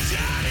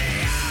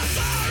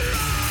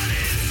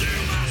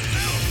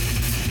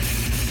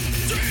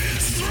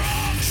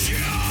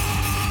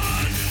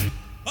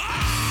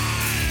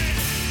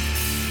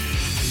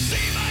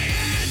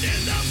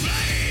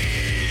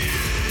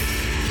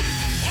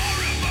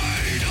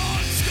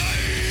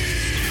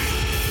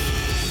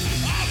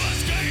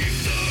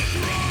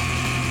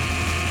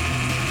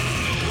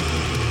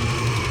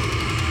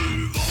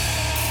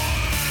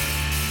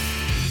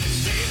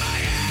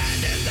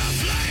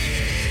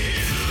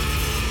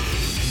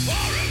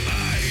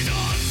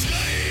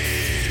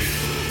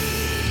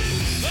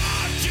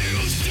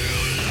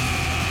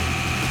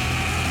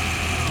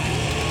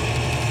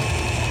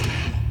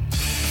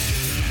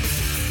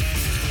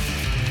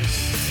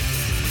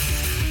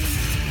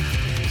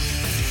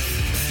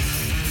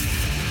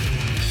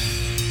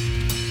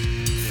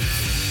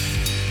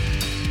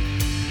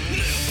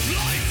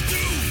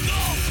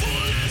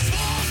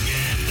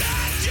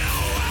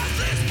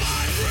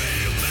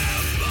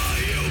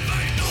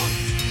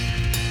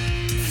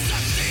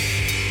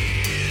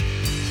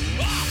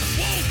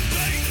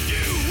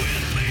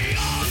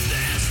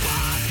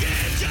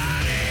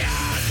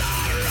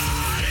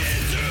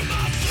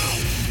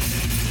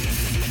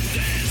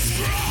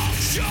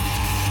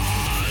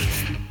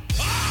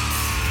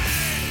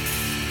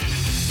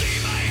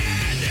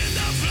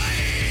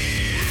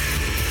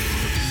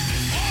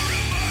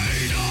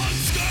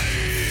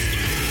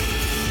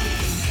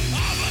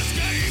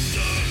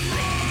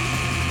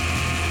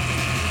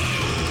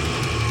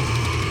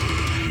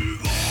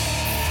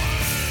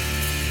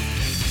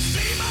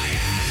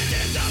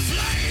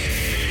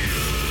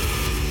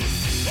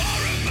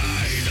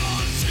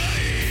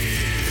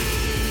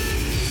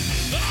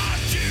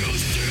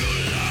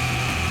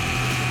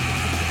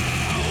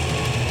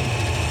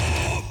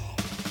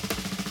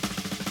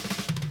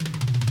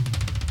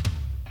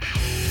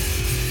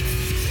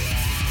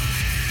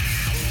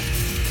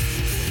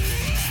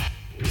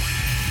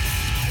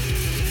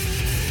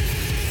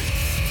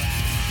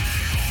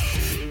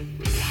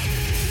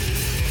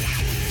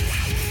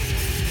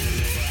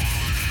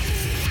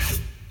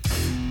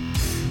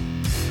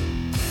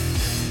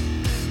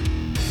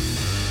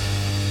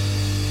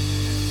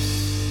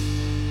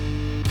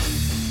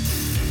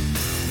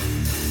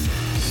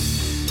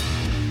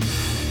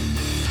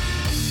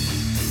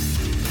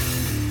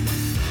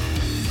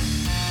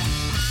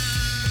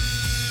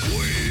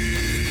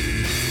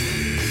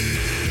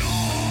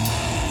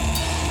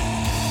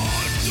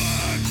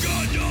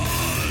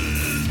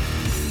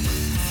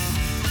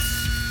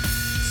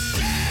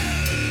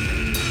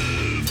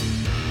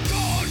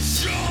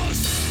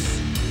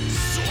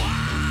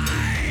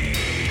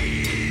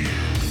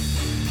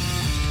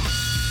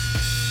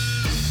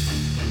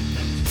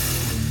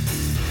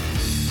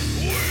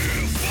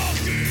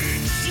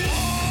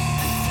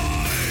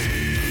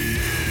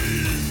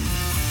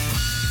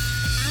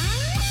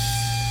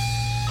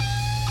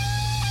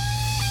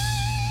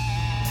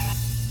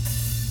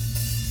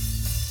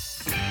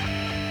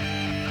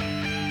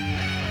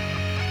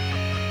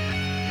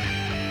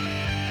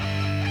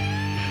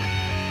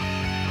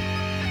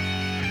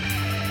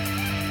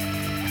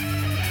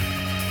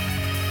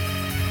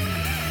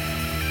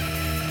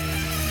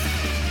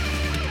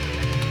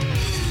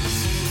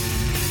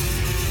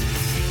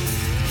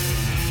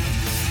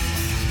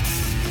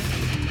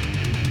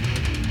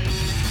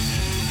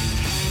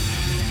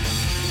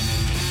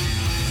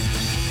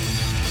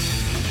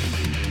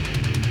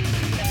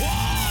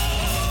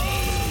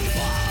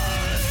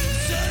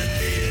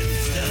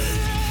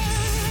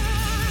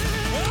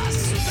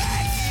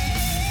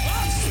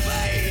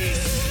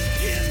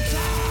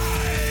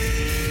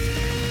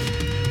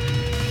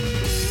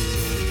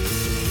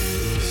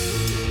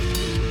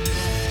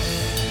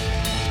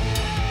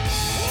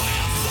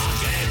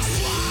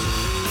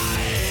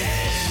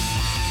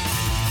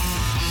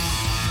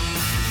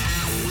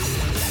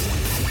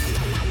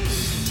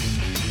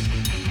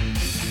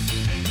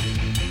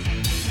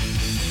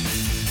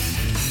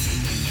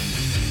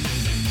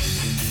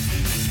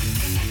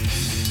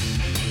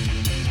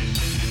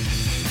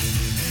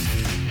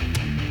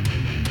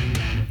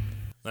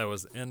 That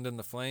was End in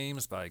the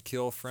Flames by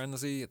Kill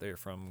Frenzy. They're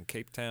from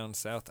Cape Town,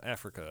 South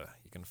Africa.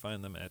 You can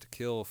find them at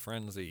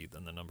killfrenzy,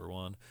 then the number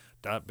 1,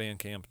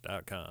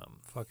 .bandcamp.com.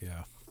 Fuck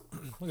yeah.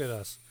 Look at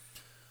us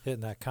hitting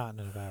that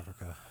continent of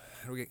Africa.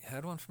 Have we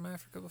had one from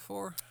Africa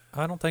before?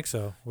 I don't think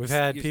so. We've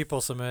had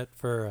people submit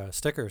for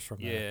stickers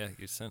from there. Yeah,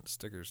 you sent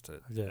stickers to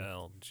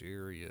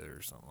Algeria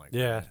or something like that.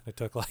 Yeah, it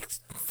took like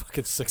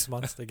fucking 6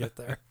 months to get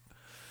there.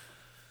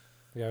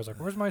 The guy was like,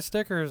 "Where's my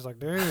stickers?" Like,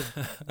 dude,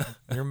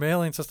 your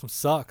mailing system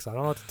sucks. I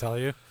don't know what to tell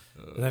you.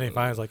 And then he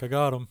finally was like, "I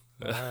got them."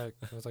 All right.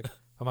 I was like,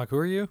 "I'm like, who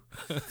are you?"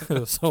 It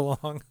was so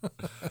long.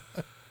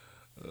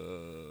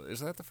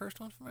 Is that the first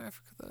one from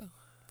Africa, though?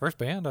 First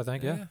band, I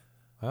think. Yeah.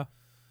 Huh?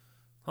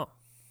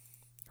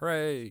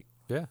 Hooray!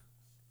 Yeah.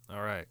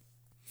 All right.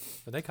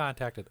 And they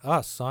contacted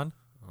us, son.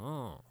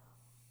 Oh.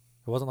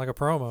 It wasn't like a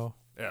promo.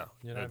 Yeah.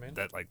 You know what I mean?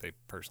 That like they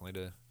personally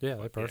did. Yeah,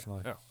 they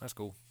personally. Yeah, that's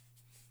cool.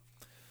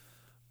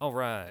 All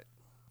right.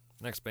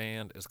 Next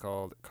band is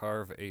called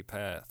Carve a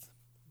Path.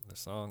 The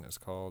song is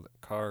called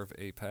Carve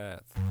a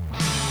Path.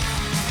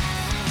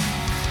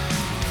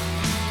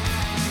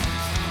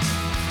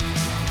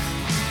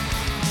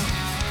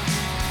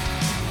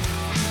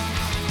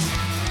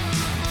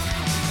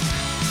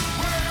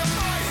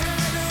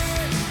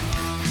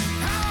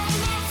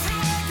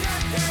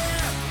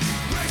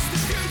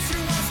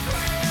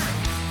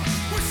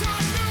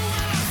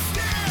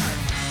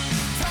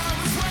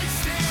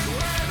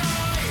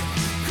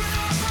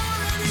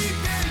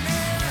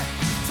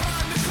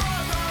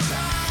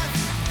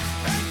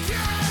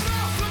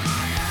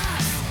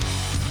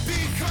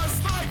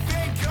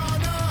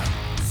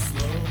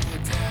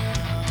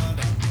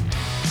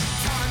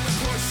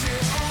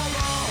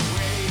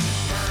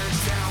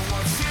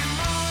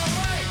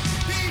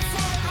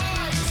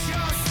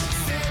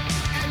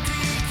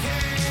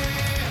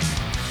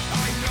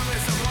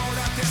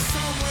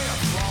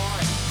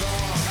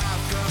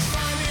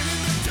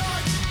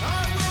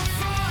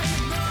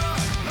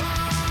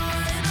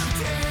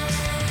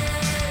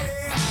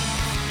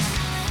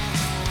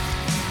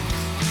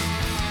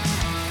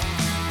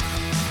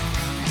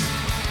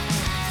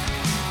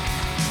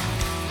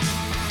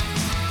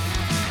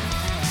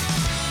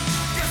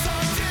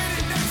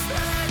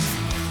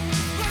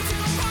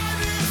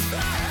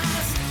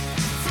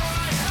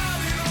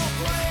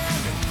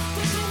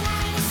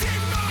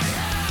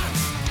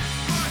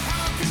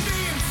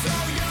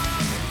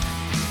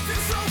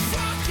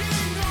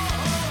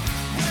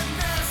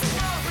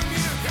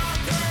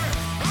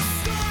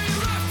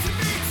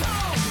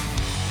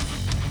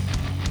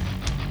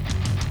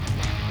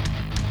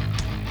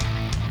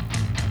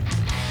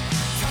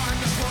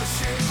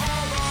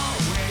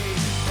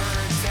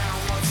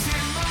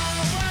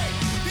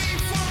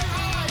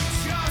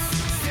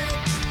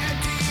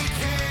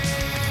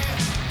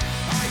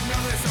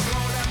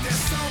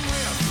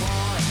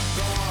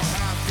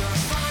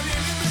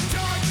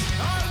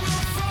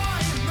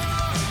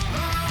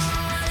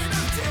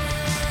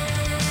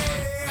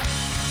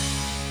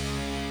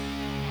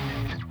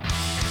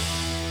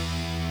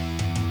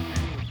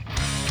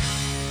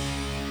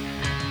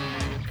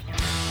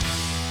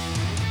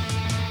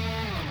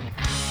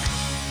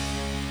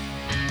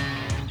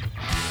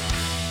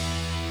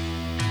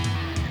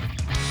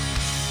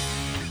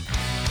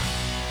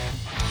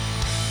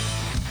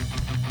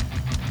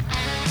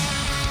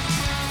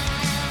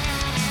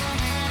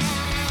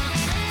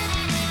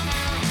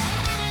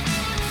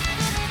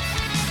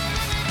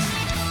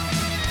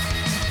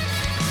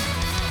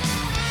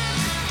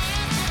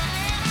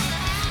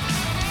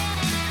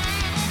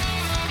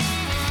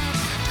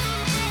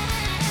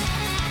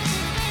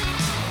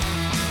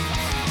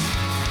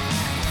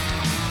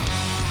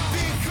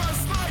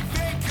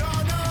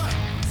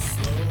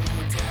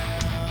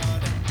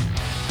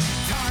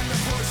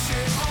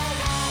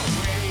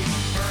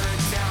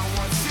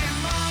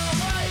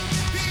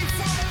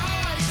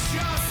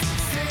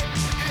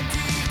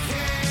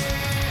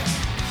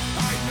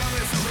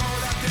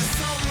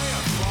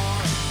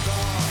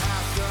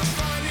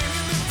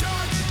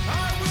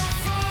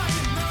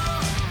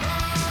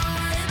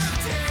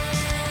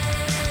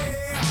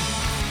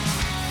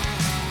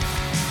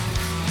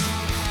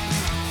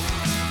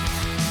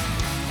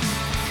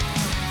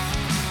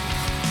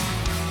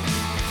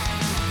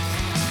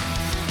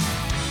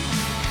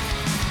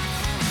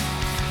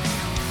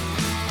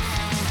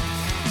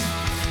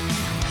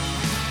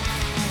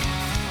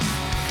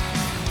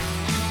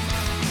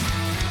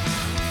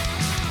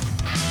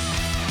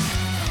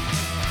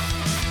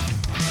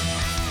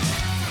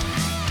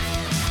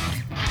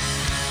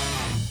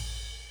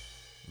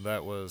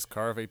 That was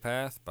Carve a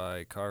Path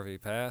by Carve a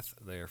Path.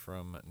 They are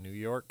from New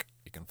York.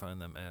 You can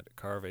find them at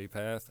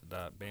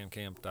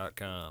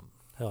carveapath.bandcamp.com.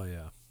 Hell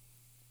yeah.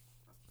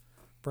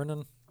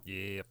 Brendan?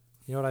 Yep.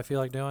 You know what I feel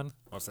like doing?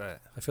 What's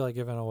that? I feel like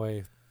giving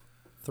away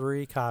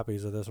 3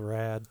 copies of this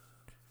rad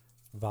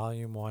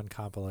Volume 1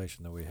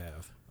 compilation that we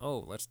have.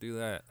 Oh, let's do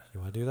that. You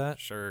want to do that?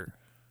 Sure.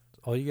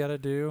 All you got to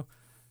do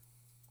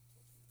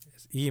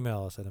is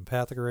email us at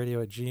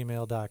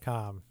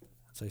empathicradio@gmail.com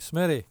and say,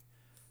 Smitty,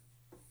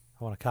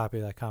 I want a copy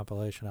of that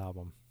compilation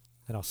album.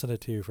 and I'll send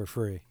it to you for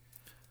free.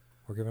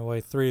 We're giving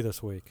away 3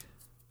 this week.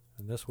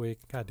 And this week,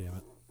 god damn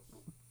it.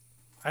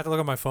 I have to look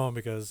at my phone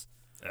because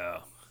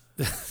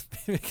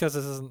because this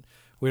isn't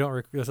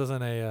this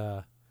isn't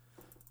a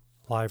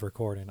live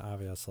recording,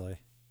 obviously.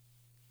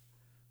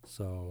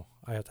 So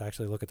I have to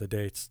actually look at the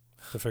dates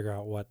to figure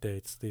out what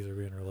dates these are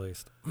being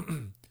released. So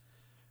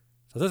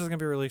this is going to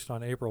be released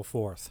on April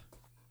 4th,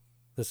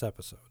 this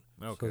episode.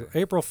 Okay. So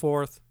April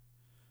 4th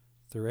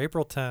through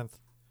April 10th,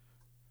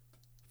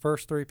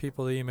 first 3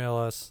 people to email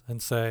us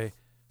and say,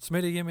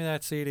 Smitty, give me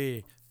that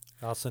CD.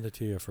 I'll send it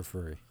to you for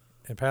free.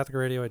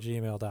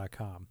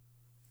 empathicradio@gmail.com.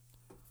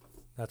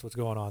 That's what's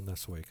going on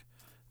this week.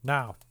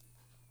 Now,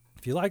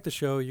 if you like the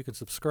show, you can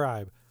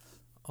subscribe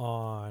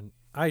on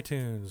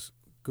iTunes,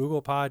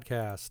 Google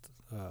Podcast,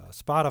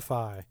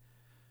 Spotify.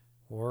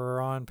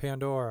 We're on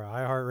Pandora,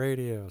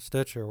 iHeartRadio,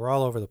 Stitcher. We're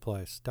all over the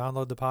place.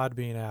 Download the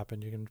Podbean app,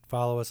 and you can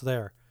follow us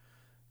there.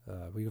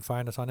 You can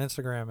find us on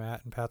Instagram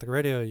at Empathic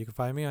Radio. You can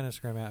find me on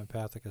Instagram at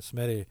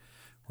EmpathicaSmitty.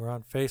 We're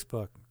on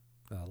Facebook.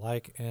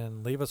 Like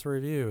and leave us a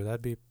review.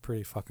 That'd be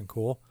pretty fucking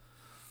cool.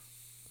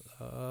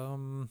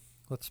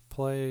 Let's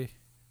play.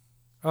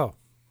 Oh,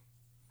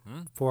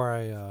 before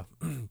I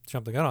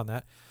jump the gun on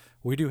that,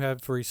 we do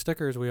have free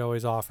stickers we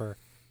always offer,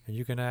 and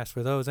you can ask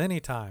for those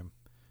anytime.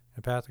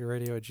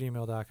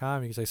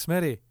 EmpathicRadio@gmail.com. You can say,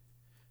 Smitty, let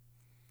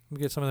me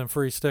get some of them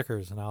free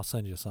stickers, and I'll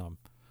send you some.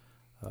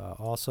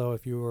 Also,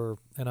 if you were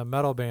in a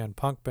metal band,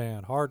 punk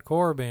band,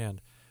 hardcore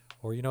band,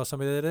 or you know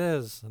somebody that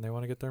is, and they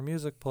want to get their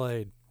music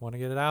played, want to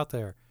get it out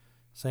there,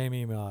 same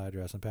email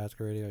address,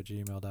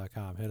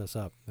 EmpathicRadio@gmail.com. Hit us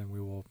up, and we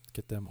will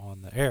get them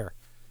on the air.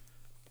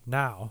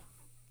 Now,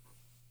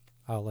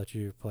 I'll let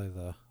you play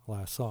the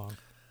last song.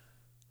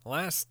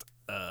 Last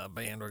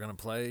band we're going to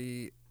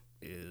play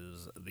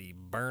is the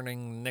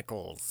Burning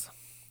Nickels.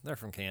 They're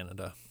from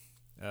Canada.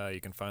 You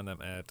can find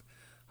them at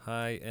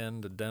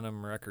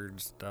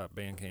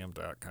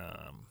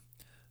highenddenimrecords.bandcamp.com.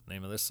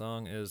 Name of this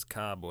song is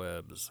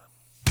Cobwebs.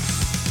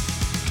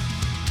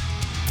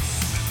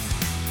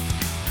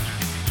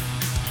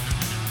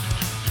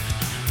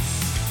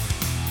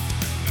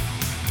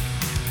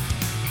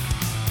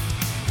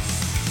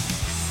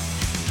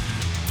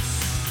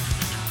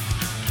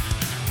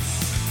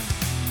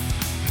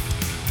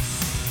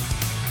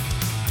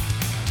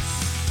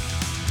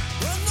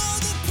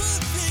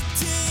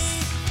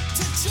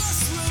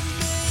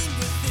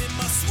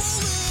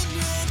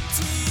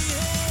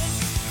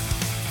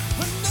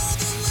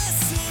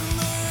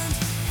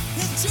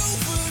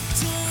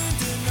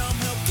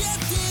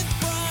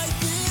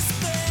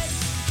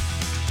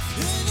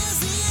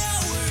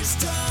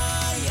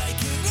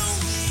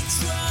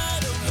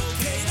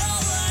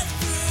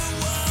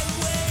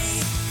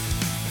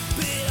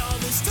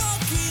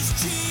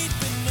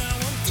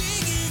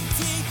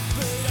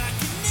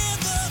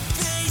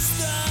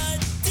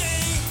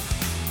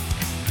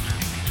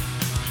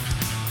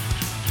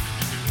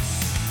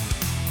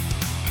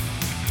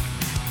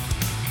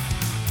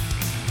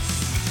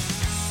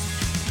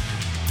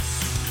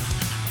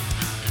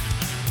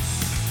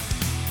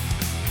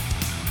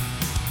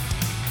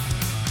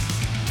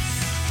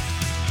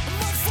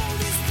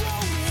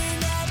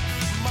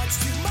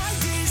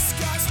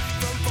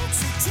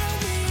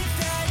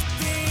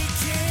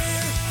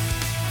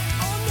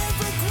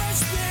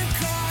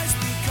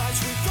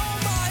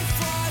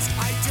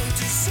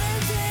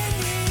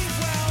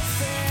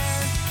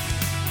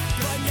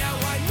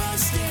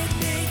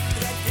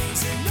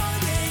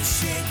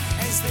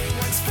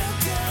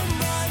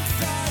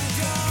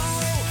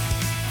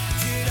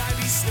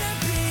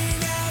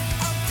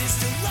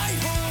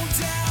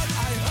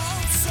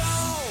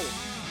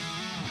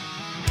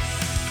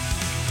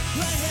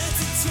 I had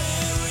to tell